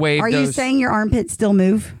microwave. Are you saying your armpits still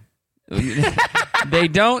move? They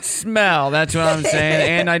don't smell. That's what I'm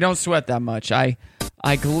saying. And I don't sweat that much.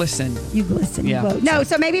 I glisten. You glisten. Yeah. You glow. No,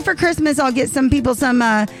 so maybe for Christmas I'll get some people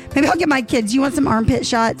maybe I'll get my kids. You want some armpit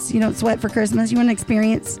shots? You don't sweat for Christmas. You want an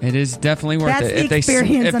experience? It is definitely worth That's it. the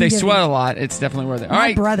experience If I'm they giving. sweat a lot, it's definitely worth it. All My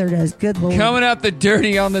right. brother does. Good Lord. Coming up, the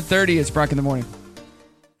dirty on the 30. It's Brock in the morning.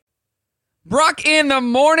 Brock in the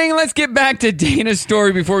morning. Let's get back to Dana's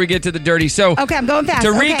story before we get to the dirty. So, okay, I'm going fast. To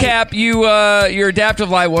Okay. recap, your adaptive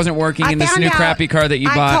light wasn't working in this new crappy car that you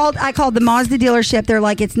bought. I called the Mazda dealership. They're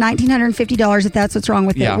like, it's $1,950 if that's what's wrong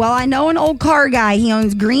with Yeah. it. Well, I know an old car guy. He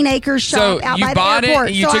owns Green Acres Shop So out you by bought the it,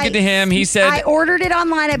 airport. you So took it to him. He said, I ordered it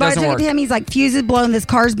online. I bought it, doesn't took it to work. him. He's like, fuse is blown. This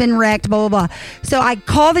car's been wrecked, blah, blah, blah. So I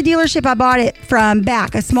call the dealership I bought it from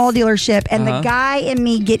back, a small dealership, and the guy and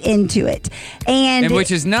me get into it. And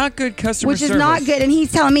which is not good customer service. Which is not good. And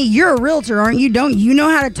he's telling me, you're a realtor, aren't you? Don't you know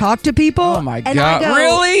how to talk to people? Oh my And God.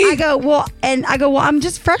 Really? I go, well, I'm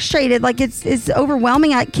just frustrated. Like it's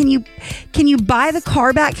overwhelming. Can you buy the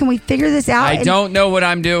car back? Can we figure this out? I don't know what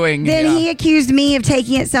I'm doing. Then he accused me of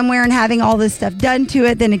taking it somewhere and having all this stuff done to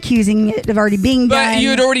it, then accusing it of already being done. But you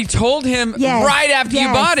had already told him right after you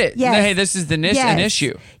bought it. Yes. Hey, this is an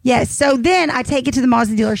issue. Yes. So then I take it to the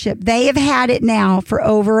Mazda dealership. They have had it now for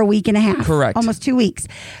over a week and a half. Correct. Almost 2 weeks.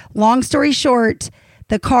 Long story short,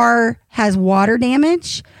 the car has water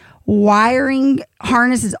damage. Wiring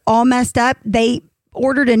harness is all messed up. They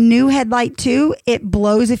ordered a new headlight too. It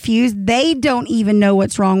blows a fuse. They don't even know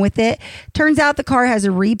what's wrong with it. Turns out the car has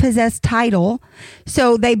a repossessed title.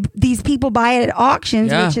 So these people buy it at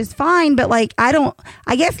auctions, which is fine, but like I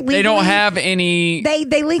guess legally they don't have any They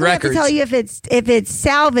legally records. have to tell you if it's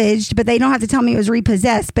salvaged, but they don't have to tell me it was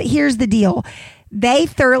repossessed. But here's the deal. They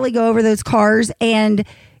thoroughly go over those cars, and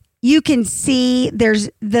you can see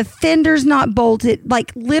the fender's not bolted.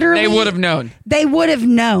 Like literally, They would have known. They would have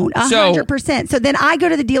known 100%. So then I go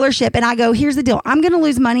to the dealership and I go, here's the deal. I'm going to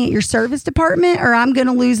lose money at your service department, or I'm going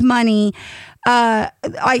to lose money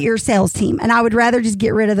at your sales team, and I would rather just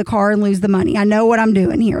get rid of the car and lose the money. I know what I'm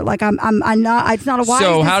doing here. Like I'm not. It's not a wise.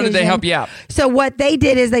 So how did they decision. help you out? So what they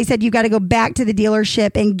did is they said you got to go back to the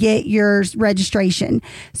dealership and get your registration.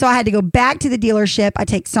 So I had to go back to the dealership. I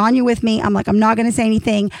take Sonia with me. I'm like, I'm not going to say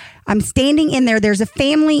anything. I'm standing in there. There's a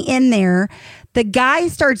family in there. The guy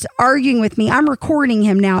starts arguing with me. I'm recording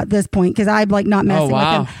him now at this point because I'm like not messing with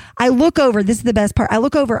him. I look over. This is the best part. I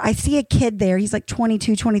look over. I see a kid there. He's like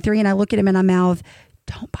 22, 23. And I look at him and I mouth,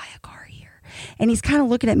 don't buy a car here. And he's kind of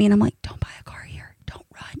looking at me and I'm like, don't buy a car here. Don't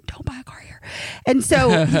run. Don't buy a car here. And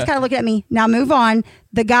so he's kind of looking at me. Now move on.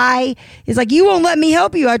 The guy is like, you won't let me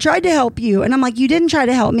help you. I tried to help you. And I'm like, you didn't try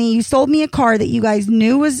to help me. You sold me a car that you guys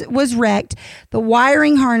knew was wrecked. The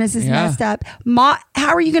wiring harness is messed up. How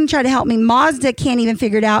are you going to try to help me? Mazda can't even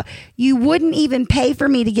figure it out. You wouldn't even pay for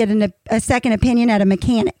me to get a second opinion at a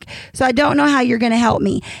mechanic. So I don't know how you're going to help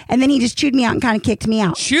me. And then he just chewed me out and kind of kicked me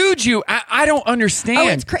out. Chewed you? I don't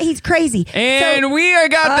understand. Oh, he's crazy. And we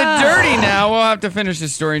got the dirty now. We'll have to finish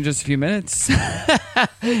this story in just a few minutes. Get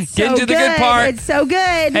to the good part. It's so good.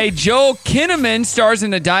 Hey, Joel Kinnaman stars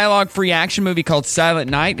in a dialogue-free action movie called Silent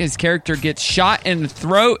Night. His character gets shot in the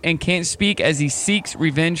throat and can't speak as he seeks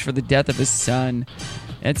revenge for the death of his son.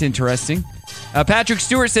 That's interesting. Patrick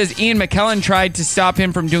Stewart says Ian McKellen tried to stop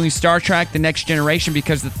him from doing Star Trek: The Next Generation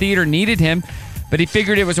because the theater needed him, but he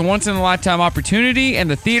figured it was a once-in-a-lifetime opportunity and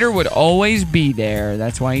the theater would always be there.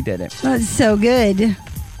 That's why he did it. That's so good.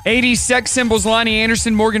 80s sex symbols Lonnie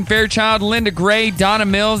Anderson, Morgan Fairchild, Linda Gray, Donna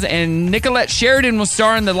Mills, and Nicolette Sheridan will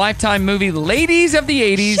star in the Lifetime movie Ladies of the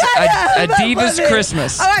 80s, A Diva's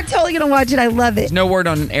Christmas. Oh, I'm totally going to watch it. I love it. There's no word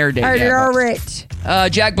on an air date yet. All right.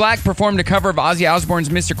 Jack Black performed a cover of Ozzy Osbourne's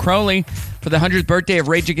Mr. Crowley for the 100th birthday of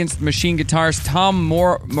Rage Against the Machine guitarist Tom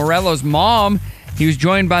Morello's mom. He was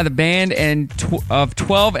joined by the band of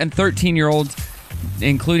 12 and 13-year-olds,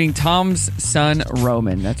 including Tom's son,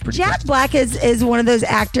 Roman. That's pretty Jack cool. Black is one of those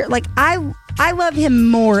actors. Like, I love him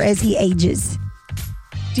more as he ages.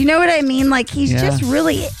 Do you know what I mean? Like, he's just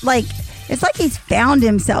really, like, it's like he's found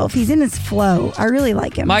himself. He's in his flow. I really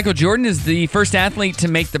like him. Michael Jordan is the first athlete to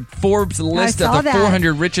make the Forbes list of the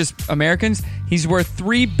 400 richest Americans. He's worth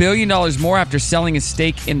 $3 billion more after selling his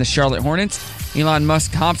stake in the Charlotte Hornets. Elon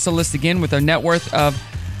Musk tops the list again with a net worth of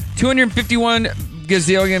 $251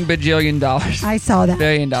 bajillion. I saw that. $1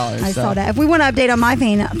 billion. I saw that. If we want to update on my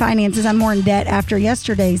finances, I'm more in debt after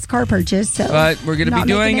yesterday's car purchase. So, but we're going to be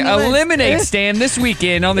doing a lemonade stand this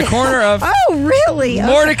weekend on the corner of. Oh, really?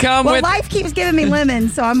 More to come. Well, life keeps giving me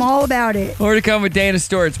lemons, so I'm all about it. More to come with Dana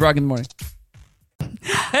Stewart. It's Brock in the morning.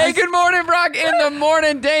 Hey, good morning, Brock. In the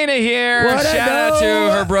morning, Dana here. Shout out to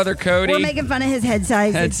her brother Cody. We're making fun of his head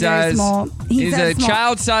size. It's very small. He's a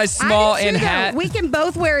child size small in hat. We can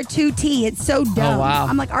both wear a 2T. It's so dumb. Oh, wow.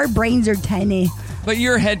 I'm like, our brains are tiny. But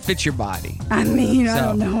your head fits your body. I mean, I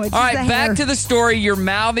don't know. It's all right, just back to the story. You're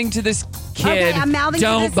mouthing to this kid. Okay, I'm mouthing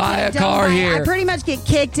don't to this buy kid. a car here. I pretty much get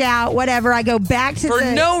kicked out, whatever. I go back to For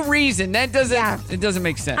no reason. That doesn't, it doesn't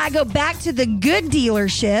make sense. I go back to the good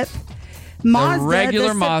dealership. Mazda,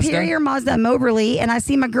 the Superior Mazda Moberly, and I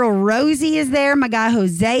see my girl Rosie is there. My guy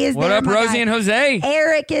Jose is there. What up, Rosie and Jose?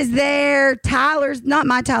 Eric is there. Tyler's not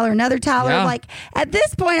my Tyler, another Tyler. Yeah. Like at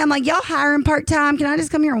this point, I'm like, y'all hiring part time? Can I just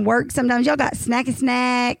come here and work? Sometimes y'all got snacky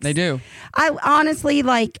snacks. They do. I honestly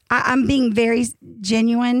I'm being very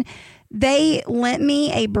genuine. They lent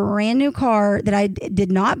me a brand new car that I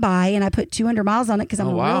did not buy, and I put 200 miles on it because I'm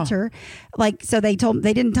a realtor. Like, so they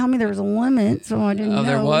didn't tell me there was a limit, so I didn't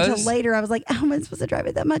know until later. I was like, how am I supposed to drive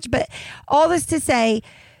it that much? But all this to say,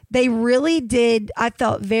 they really did. I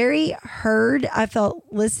felt very heard. I felt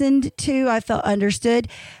listened to. I felt understood.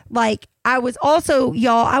 Like, I was also,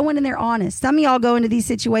 y'all, I went in there honest. Some of y'all go into these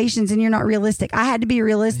situations and you're not realistic. I had to be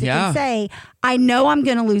realistic and say, I know I'm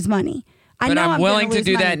going to lose money. But I'm willing to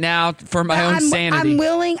do that now for my own sanity. I'm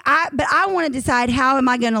willing, but I want to decide, how am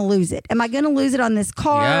I going to lose it? Am I going to lose it on this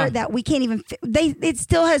car that we can't even? It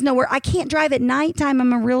still has nowhere. I can't drive at nighttime.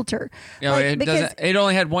 I'm a realtor. No, it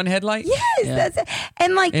only had one headlight. Yes, that's it.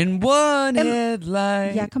 And like in one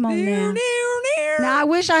headlight. Yeah, come on now. Now I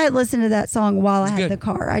wish I had listened to that song while I had the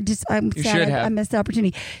car. I'm sad I missed the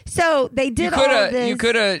opportunity. So they did all this. You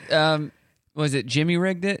could have. Was it Jimmy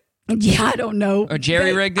rigged it? Yeah, I don't know. Or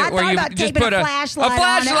Jerry rigged it, where you just put a flashlight.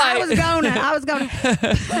 On it. I was going.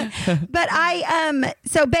 But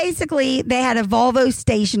so basically they had a Volvo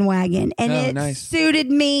station wagon, and it suited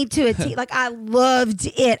me to a T. Like, I loved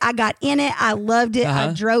it. I got in it. I loved it.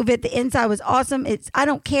 I drove it. The inside was awesome. I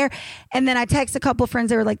don't care. And then I text a couple of friends.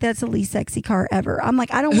 They were like, "That's the least sexy car ever." I'm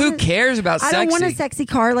like, Who cares about sexy? I don't want a sexy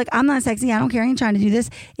car. Like, I'm not sexy. I don't care. I ain't trying to do this.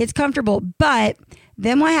 It's comfortable. But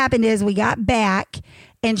then what happened is we got back.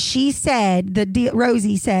 And she said,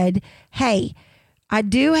 Rosie said, hey, I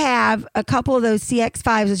do have a couple of those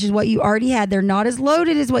CX-5s, which is what you already had. They're not as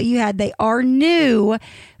loaded as what you had. They are new.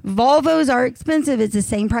 Volvos are expensive. It's the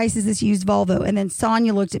same price as this used Volvo. And then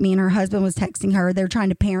Sonia looked at me, and her husband was texting her. They're trying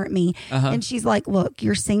to parent me. And she's like, look,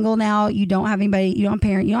 you're single now. You don't have anybody. You don't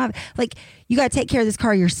parent. You don't have, like, you got to take care of this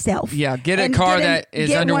car yourself. Yeah, get a car that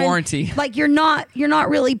is under warranty. Like, you're not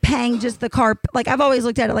really paying just the car. Like, I've always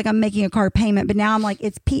looked at it like I'm making a car payment, but now I'm like,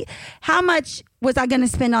 how much was I going to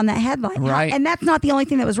spend on that headlight? Right. And that's not the only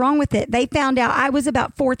thing that was wrong with it. They found out I was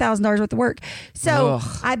about $4,000 worth of work. So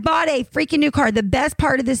I bought a freaking new car. The best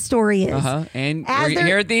part of this story is, and we're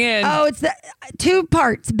here at the end. Oh, it's the 2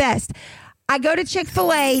 parts. Best. I go to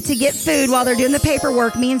Chick-fil-A to get food while they're doing the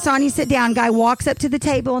paperwork. Me and Sonia sit down. Guy walks up to the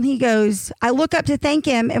table and he goes, I look up to thank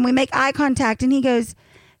him and we make eye contact and he goes,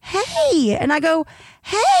 hey. And I go,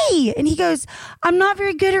 hey. And he goes, I'm not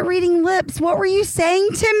very good at reading lips. What were you saying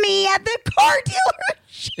to me at the car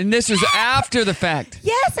dealership? And this was after the fact.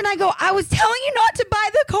 Yes. And I go, I was telling you not to buy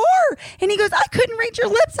the car. And he goes, I couldn't read your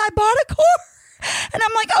lips. I bought a car. And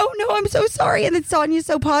I'm like, oh, no, oh, I'm so sorry. And then Sonya's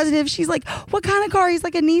so positive. She's like, what kind of car? He's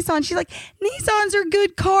like, a Nissan. She's like, Nissans are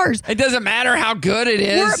good cars. It doesn't matter how good it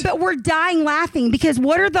is. But we're dying laughing because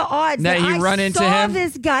what are the odds that you run into him?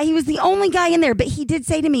 This guy, he was the only guy in there, but he did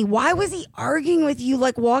say to me, why was he arguing with you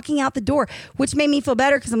like walking out the door? Which made me feel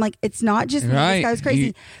better because I'm like, it's not just me. This guy was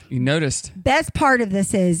crazy. You noticed. Best part of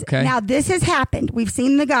this is, now this has happened. We've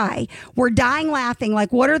seen the guy. We're dying laughing.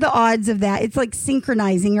 Like, what are the odds of that? It's like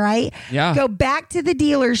synchronizing, right? Yeah. Go back to the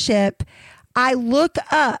dealership. I look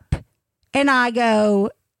up and I go,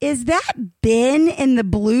 is that Ben in the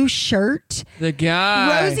blue shirt? The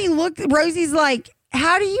guy. Rosie's like,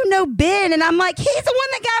 how do you know Ben? And I'm like, he's the one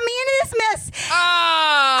that got me into this mess.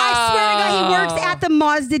 I swear to God, he works at the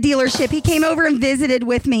Mazda dealership. He came over and visited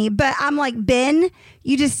with me. But I'm like, Ben,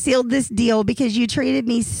 you just sealed this deal because you treated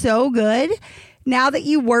me so good. Now that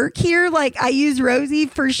you work here, like, I use Rosie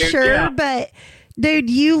for sure, but dude,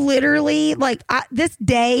 you literally, like, this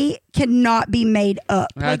day cannot be made up.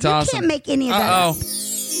 That's like, you awesome. can't make any of that up.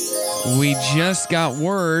 We just got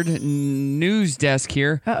word, news desk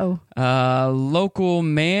here. Local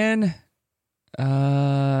man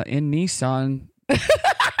in Nissan.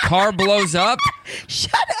 Car blows up.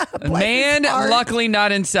 Shut up. Man, luckily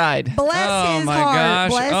not inside. Bless his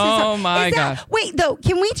heart. Gosh. Oh my gosh. Wait, though,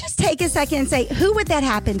 can we just take a second and say, who would that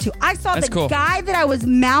happen to? I saw That's the cool. guy that I was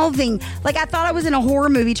mouthing. Like, I thought I was in a horror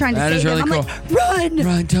movie trying to That save is really him. cool. I'm like, run.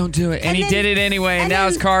 Run, don't do it. And he did it anyway, and now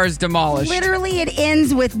his car is demolished. Literally, it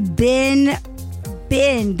ends with Ben,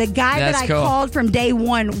 the guy That's that I cool. called from day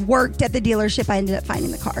one, worked at the dealership. I ended up finding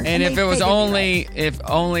the car. And if it was only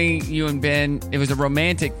you and Ben, it was a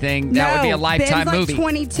romantic thing, that would be a Lifetime Ben's movie. Like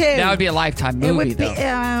 22. That would be a Lifetime movie, It would be, though.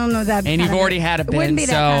 I don't know that. And you've already had a Ben, It wouldn't be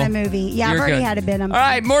so that kind of movie. Yeah, I've you're already good. had a Ben. All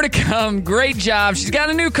right, more to come. Great job. She's got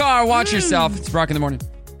a new car. Watch yourself. It's Brock in the morning.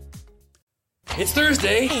 It's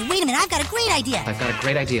Thursday. Hey, wait a minute. I've got a great idea. I've got a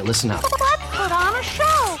great idea. Listen up. Let's put on a show.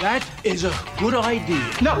 That is a good idea.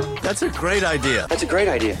 No, that's a great idea. That's a great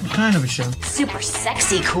idea. What kind of a show? Super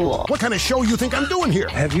sexy cool. What kind of show you think I'm doing here?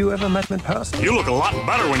 Have you ever met me in person? You look a lot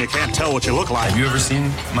better when you can't tell what you look like. Have you ever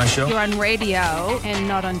seen my show? You're on radio and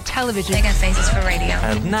not on television. They got faces for radio.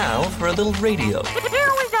 And now for a little radio. Here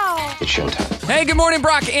we go. It's showtime. Hey, good morning,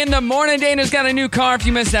 Brock in the morning. Dana's got a new car. If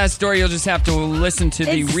you missed that story, you'll just have to listen to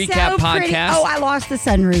the It's recap so pretty. podcast. Oh, I lost the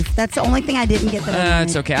sunroof. That's the only thing I didn't get.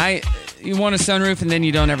 It's okay. You want a sunroof and then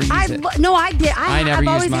you don't ever use it. No, I did. I never I've used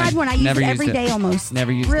always mine. had one. I use Never it used every it. day almost.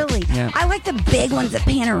 Never used it. Really? Yeah. I like the big ones, the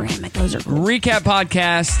panoramic. Those are cool. Recap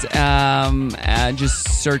podcast.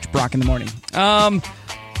 Just search Brock in the morning.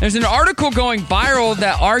 There's an article going viral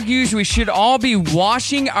that argues we should all be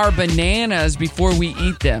washing our bananas before we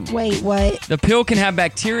eat them. Wait, what? The peel can have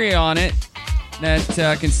bacteria on it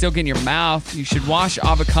that can still get in your mouth. You should wash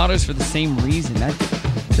avocados for the same reason. That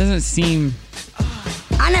doesn't seem...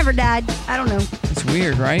 I never died. I don't know. It's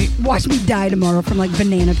weird, right? Watch me die tomorrow from like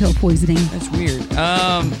banana peel poisoning. That's weird.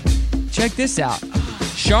 Check this out.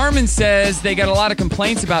 Charmin says they got a lot of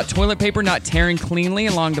complaints about toilet paper not tearing cleanly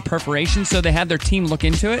along the perforation, so they had their team look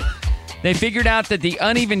into it. They figured out that the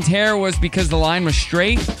uneven tear was because the line was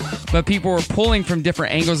straight, but people were pulling from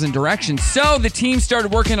different angles and directions. So the team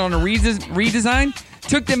started working on a redesign.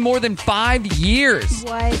 Took them more than 5 years.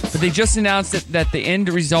 What? But they just announced that the end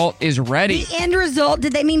result is ready. The end result,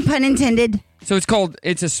 did they mean pun intended? So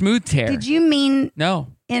it's a smooth tear. Did you mean No.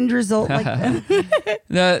 end result like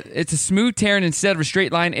It's a smooth tear, and instead of a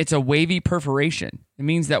straight line, it's a wavy perforation. It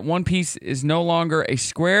means that one piece is no longer a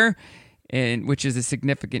square, which is a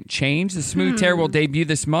significant change. The smooth tear will debut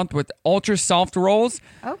this month with ultra soft rolls.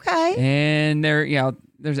 Okay. And there's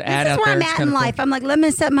an ad This is out where there. I'm at in life. I'm like, let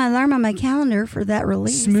me set my alarm on my calendar for that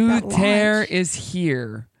release. Smooth that tear launch. is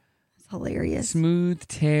here. It's hilarious. Smooth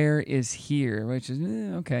tear is here, which is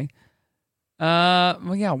okay.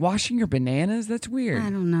 Well, yeah, washing your bananas, that's weird.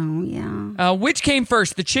 I don't know, yeah. Which came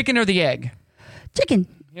first, the chicken or the egg? Chicken.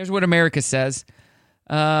 Here's what America says.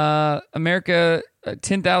 America,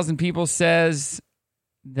 10,000 people says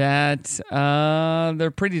that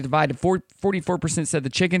they're pretty divided. 44% said the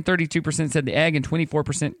chicken, 32% said the egg, and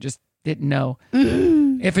 24% just didn't know.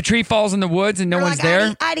 If a tree falls in the woods and no They're one's like,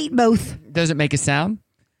 there, I'd eat both. does it make a sound?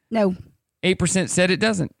 No. 8% said it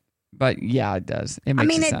doesn't. But yeah, it does. It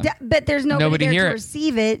makes a sound. But there's nobody there hear to it.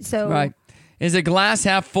 receive it. So Right. Is a glass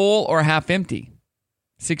half full or half empty?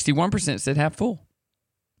 61% said half full.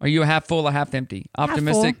 Are you a half full or half empty?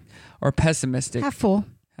 Optimistic or pessimistic? half full.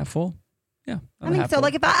 Half full? Yeah. I mean, so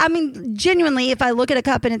like genuinely, if I look at a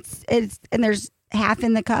cup and it's and there's half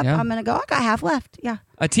in the cup, Yeah. I'm gonna go, I got half left. Yeah.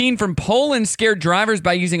 A teen from Poland scared drivers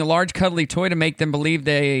by using a large cuddly toy to make them believe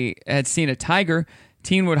they had seen a tiger.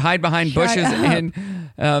 Teen would hide behind bushes and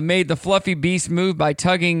made the fluffy beast move by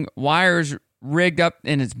tugging wires rigged up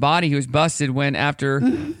in its body. He was busted when, after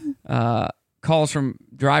calls from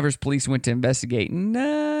drivers, police went to investigate, and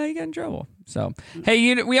he got in trouble. So,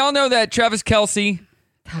 hey, we all know that Travis Kelce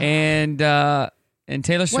and Taylor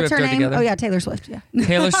Swift What's her are name? together. Oh yeah, Taylor Swift. Yeah,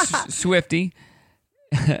 Taylor Swiftie.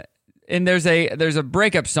 And there's a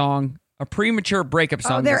breakup song, a premature breakup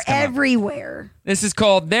song. Oh, they're that's come out. everywhere. This is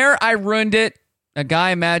called "There I Ruined It." A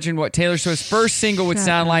guy imagined what Taylor Swift's first single would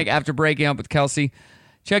sound like after breaking up with Kelce.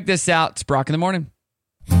 Check this out. It's Brock in the morning.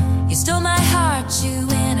 You stole my heart, you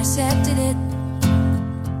intercepted it.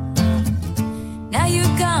 Now you're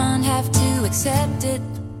gone, have to accept it.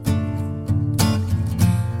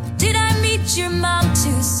 Did I meet your mom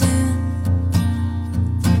too soon?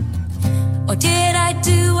 Or did I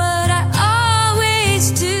do what I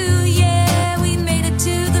always do? Yeah, we made it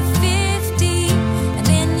to the 50, and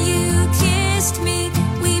then you kissed me.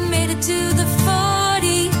 We made it to the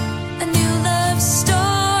 40, a new love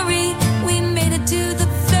story. We made it to the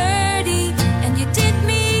 30, and you did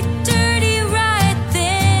me dirty right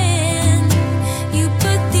then. You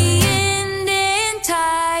put the end in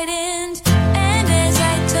tight end, and as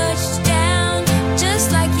I touched down,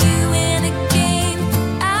 just like you in a game,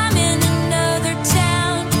 I'm in another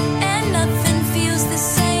town, and nothing feels the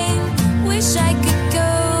same. Wish I could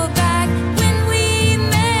go back when we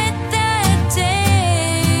met that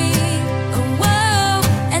day. Oh, whoa,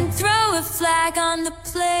 and throw a flag on the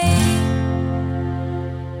play.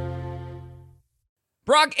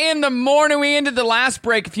 Brock in the morning. We ended the last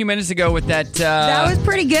break a few minutes ago with that. That was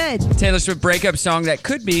pretty good. Taylor Swift breakup song that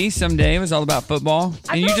could be someday. It was all about football.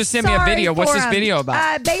 And you just sent me a video. What's this video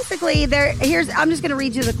about? Basically, I'm just going to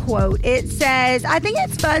read you the quote. It says, "I think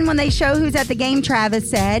it's fun when they show who's at the game," Travis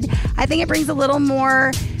said. "I think it brings a little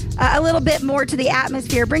bit more to the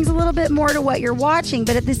atmosphere, brings a little bit more to what you're watching,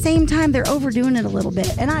 but at the same time, they're overdoing it a little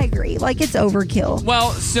bit." And I agree. Like, it's overkill.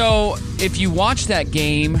 Well, so if you watch that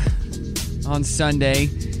game on Sunday,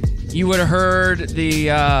 you would have heard the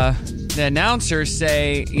announcer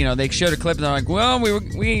say, they showed a clip and they're like, well, we're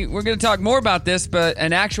going to talk more about this, but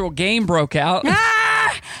an actual game broke out.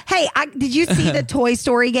 Hey, did you see the Toy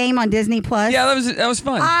Story game on Disney Plus? Yeah, that was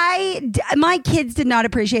fun. My kids did not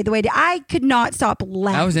appreciate the way I could not stop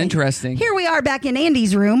laughing. That was interesting. Here we are back in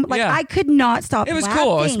Andy's room. I could not stop laughing. It was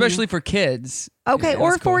cool, especially for kids. Okay,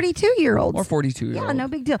 or 42-year-olds. Or 42-year-olds. Yeah, no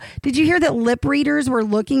big deal. Did you hear that lip readers were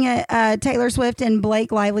looking at Taylor Swift and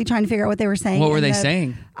Blake Lively trying to figure out what they were saying? What were they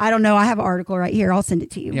saying? I don't know. I have an article right here. I'll send it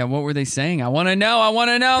to you. Yeah, what were they saying? I want to know. The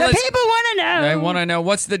people want to know. They want to know.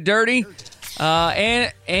 What's the dirty?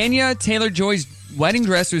 Anya Taylor-Joy's wedding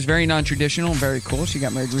dress was very non-traditional and very cool. She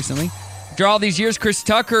got married recently. After all these years, Chris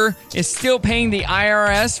Tucker is still paying the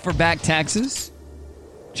IRS for back taxes.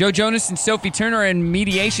 Joe Jonas and Sophie Turner are in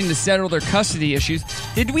mediation to settle their custody issues.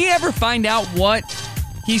 Did we ever find out what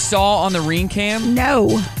he saw on the ring cam?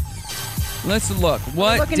 No. Let's look.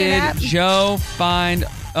 What did Joe find?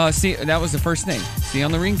 See, that was the first thing. See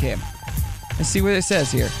on the ring cam. Let's see what it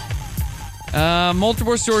says here.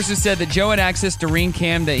 Multiple sources said that Joe had access to ring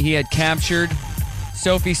cam that he had captured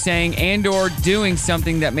Sophie saying and or doing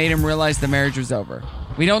something that made him realize the marriage was over.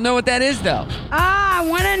 We don't know what that is, though. I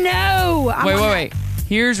want to know. Wait.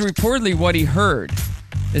 Here's reportedly what he heard.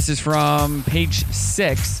 This is from page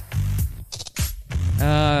 6.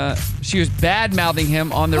 She was bad-mouthing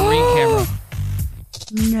him on the ring camera.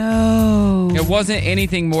 No. It wasn't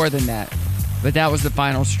anything more than that. But that was the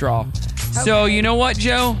final straw. Okay. So, you know what,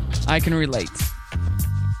 Joe? I can relate.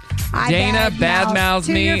 Dana bad-mouths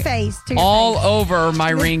me all over my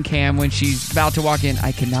ring cam when she's about to walk in.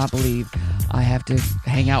 I cannot believe I have to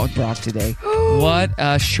hang out with Brock today. What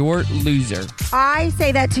a short loser. I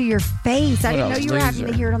say that to your face. I didn't know you were having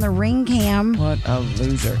to hear it on the ring cam. What a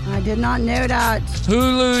loser. I did not know that.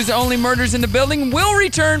 Hulu's Only Murders in the Building will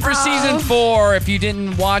return for season 4. If you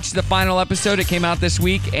didn't watch the final episode, it came out this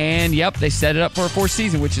week. And, yep, they set it up for a 4th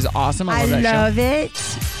season, which is awesome. I love it.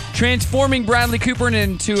 Transforming Bradley Cooper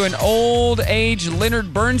into an old-age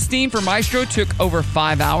Leonard Bernstein for Maestro took over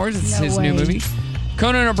 5 hours. It's his new movie.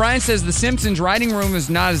 Conan O'Brien says The Simpsons writing room is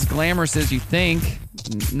not as glamorous as you think.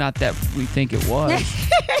 Not that we think it was.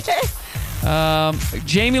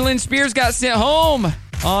 Jamie Lynn Spears got sent home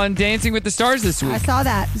on Dancing with the Stars this week. I saw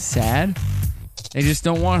that. Sad. They just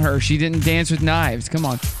don't want her. She didn't dance with knives. Come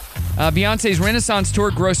on. Beyonce's Renaissance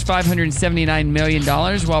tour grossed $579 million,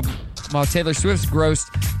 while Taylor Swift's grossed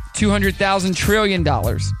 $200,000 trillion.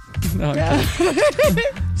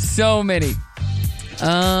 So many.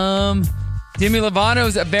 Demi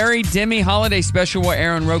Lovato's A Very Demi Holiday Special will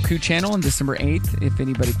air on Roku channel on December 8th, if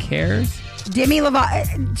anybody cares. Demi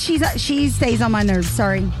Lovato, she stays on my nerves.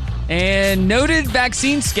 Sorry. And noted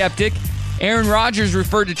vaccine skeptic Aaron Rodgers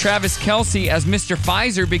referred to Travis Kelce as Mr.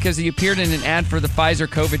 Pfizer because he appeared in an ad for the Pfizer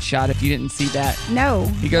COVID shot, if you didn't see that. No.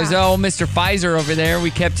 He goes, oh, Mr. Pfizer over there. We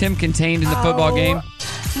kept him contained in the football game.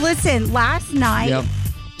 Listen, last night,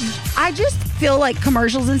 I just feel like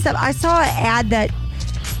commercials and stuff. I saw an ad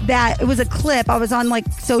that it was a clip. I was on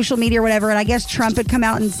like social media or whatever, and I guess Trump had come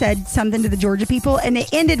out and said something to the Georgia people, and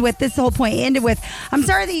it ended with this whole point. It ended with, I'm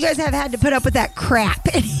sorry that you guys have had to put up with that crap.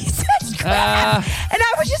 And he said crap. And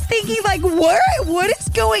I was just thinking, like, what is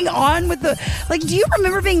going on with the, like, do you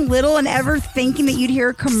remember being little and ever thinking that you'd hear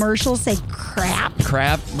a commercial say crap?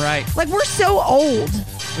 Crap, right. Like, we're so old.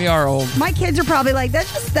 We are old. My kids are probably like,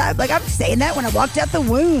 that's just that. Like, I'm saying that when I walked out the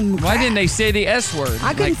womb. Why didn't they say the S word?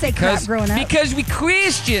 I couldn't say crap growing up. Because we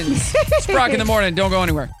Christians. It's Brock in the morning. Don't go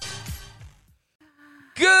anywhere.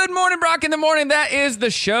 Good morning, Brock in the morning. That is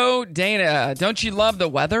the show. Dana, don't you love the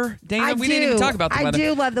weather? Dana, we didn't even talk about the weather. I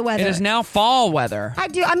do love the weather. It is now fall weather. I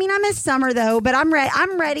do. I mean, I miss summer though, but I'm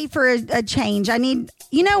ready for a change.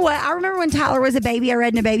 You know what? I remember when Tyler was a baby, I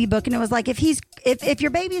read in a baby book, and it was like, if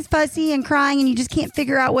your baby is fussy and crying and you just can't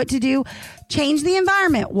figure out what to do, change the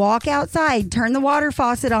environment, walk outside, turn the water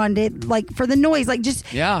faucet on for the noise, just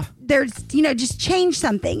change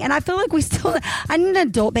something. And I feel like I need an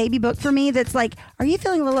adult baby book for me that's like, are you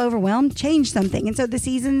feeling a little overwhelmed? Change something. And so the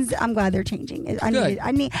seasons, I'm glad they're changing.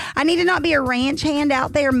 I need to not be a ranch hand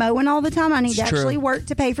out there mowing all the time. I need to actually work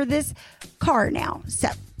to pay for this car now. So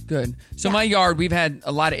good. So my yard, we've had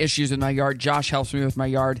a lot of issues with my yard. Josh helps me with my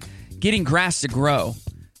yard, getting grass to grow.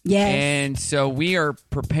 Yes. And so we are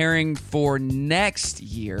preparing for next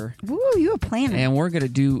year. Ooh, you a planner. And we're going to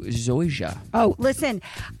do zoysia. Oh, listen,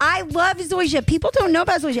 I love zoysia. People don't know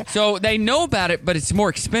about zoysia. So they know about it, but it's more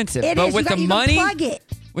expensive. It but is. With the money, plug it.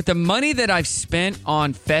 With the money that I've spent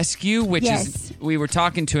on fescue, which is, we were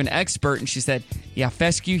talking to an expert, and she said, yeah,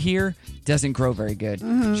 fescue here doesn't grow very good.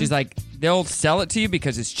 Mm-hmm. She's like, they'll sell it to you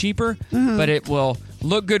because it's cheaper, but it will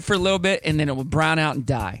look good for a little bit, and then it will brown out and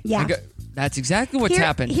die. Yeah. That's exactly what's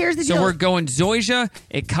happened. Here's the deal. deal. We're going zoysia.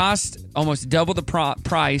 It costs almost double the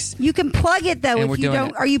price. You can plug it though. If you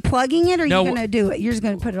don't, are you plugging it, or are you going to do it? You're just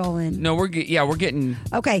going to put it all in. No, we're getting.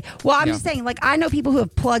 Okay. Well, I'm just saying. Like, I know people who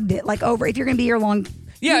have plugged it. Like, over if you're going to be here long.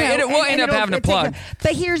 Yeah, we'll end up having to plug.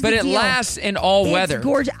 But here's the deal. But it lasts in all weather. It's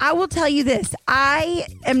gorgeous. I will tell you this. I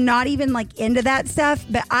am not even like into that stuff,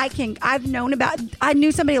 but I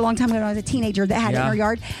knew somebody a long time ago when I was a teenager that had it in her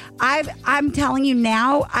yard. I'm telling you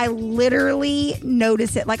now, I literally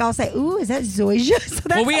notice it. Like, I'll say, ooh, is that zoysia? So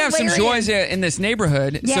that's we have some zoysia in this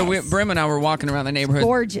neighborhood. Yes. So Brim and I were walking around the neighborhood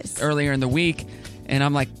earlier in the week, and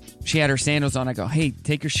I'm like, she had her sandals on. I go, hey,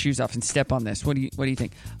 take your shoes off and step on this. What do you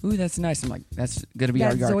think? Ooh, that's nice. I'm like, that's going to be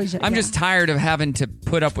our yard. Zoysia, I'm just tired of having to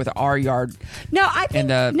put up with our yard. No, I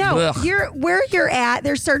think where you're at.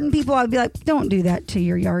 There's certain people I would be like, don't do that to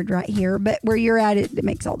your yard right here. But where you're at, it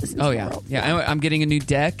makes all the sense in the world. Yeah. I'm getting a new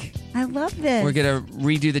deck. I love this. We're going to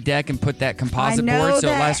redo the deck and put that composite board so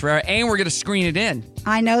it lasts forever. And we're going to screen it in.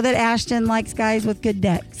 I know that Ashton likes guys with good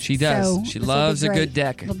decks. She does. So she loves a good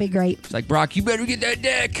deck. It'll be great. It's like, Brock, you better get that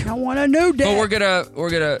deck. I want a new deck. But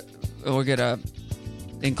we're gonna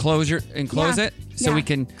enclose it so we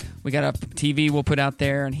got a TV we'll put out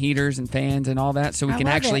there and heaters and fans and all that so we can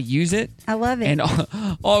actually use it. I love it. And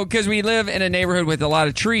because we live in a neighborhood with a lot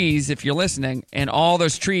of trees, if you're listening, and all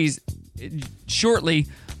those trees shortly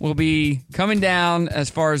will be coming down as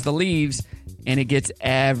far as the leaves. And it gets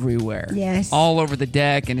everywhere. Yes. All over the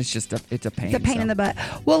deck, and it's just it's a pain. It's a pain in the butt.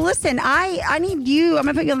 Well, listen, I need you. I'm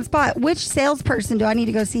going to put you on the spot. Which salesperson do I need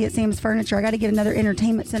to go see at Sam's Furniture? I got to get another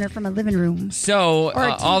entertainment center for my living room. So,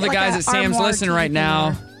 all the guys at Sam's listening right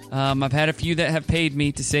now, I've had a few that have paid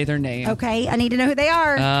me to say their name. Okay, I need to know who they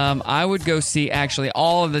are. I would go see, actually,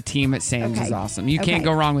 all of the team at Sam's is awesome. You can't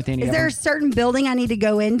go wrong with any of them. Is there a certain building I need to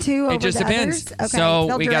go into over It just the depends. Others? Okay,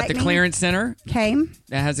 so we got the clearance center. Okay.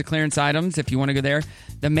 That has the clearance items if you want to go there.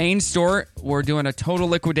 The main store, we're doing a total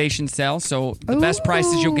liquidation sale. So the best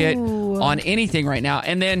prices you'll get on anything right now.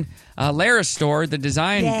 And then Lara's store, the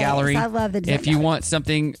design gallery. I love the design If you want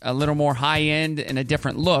something a little more high end and a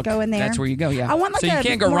different look, go in there. That's where you go. Yeah. I want like so you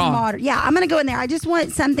can't go wrong. Modern. Yeah, I'm going to go in there. I just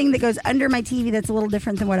want something that goes under my TV that's a little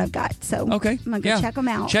different than what I've got. So okay. I'm going to go check them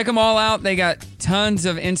out. Check them all out. They got tons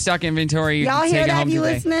of in-stock inventory. Y'all hear that? You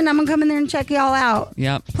listening? I'm going to come in there and check y'all out.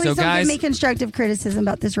 Yep. Please so don't guys, give me constructive criticism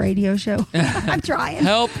about this radio show. I'm trying.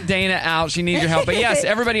 Help Dana out. She needs your help. But yes,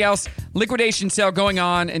 everybody else, liquidation sale going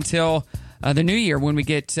on until the new year when we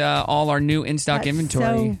get all our new in-stock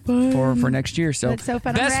inventory for next year. So, that's so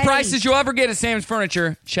fun. Best prices you'll ever get at Sam's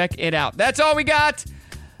Furniture. Check it out. That's all we got.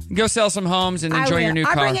 Go sell some homes and enjoy your new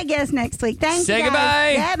I'll car. bring a guest next week. Thanks. Say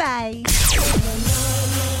goodbye. Bye-bye.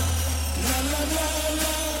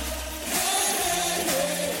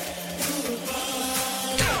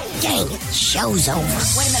 Dang it, show's over.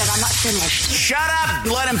 Wait a minute, I'm not finished. Shut up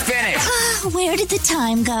and let him finish. Where did the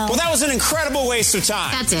time go? Well, that was an incredible waste of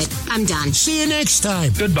time. That's it. I'm done. See you next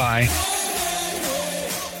time. Goodbye.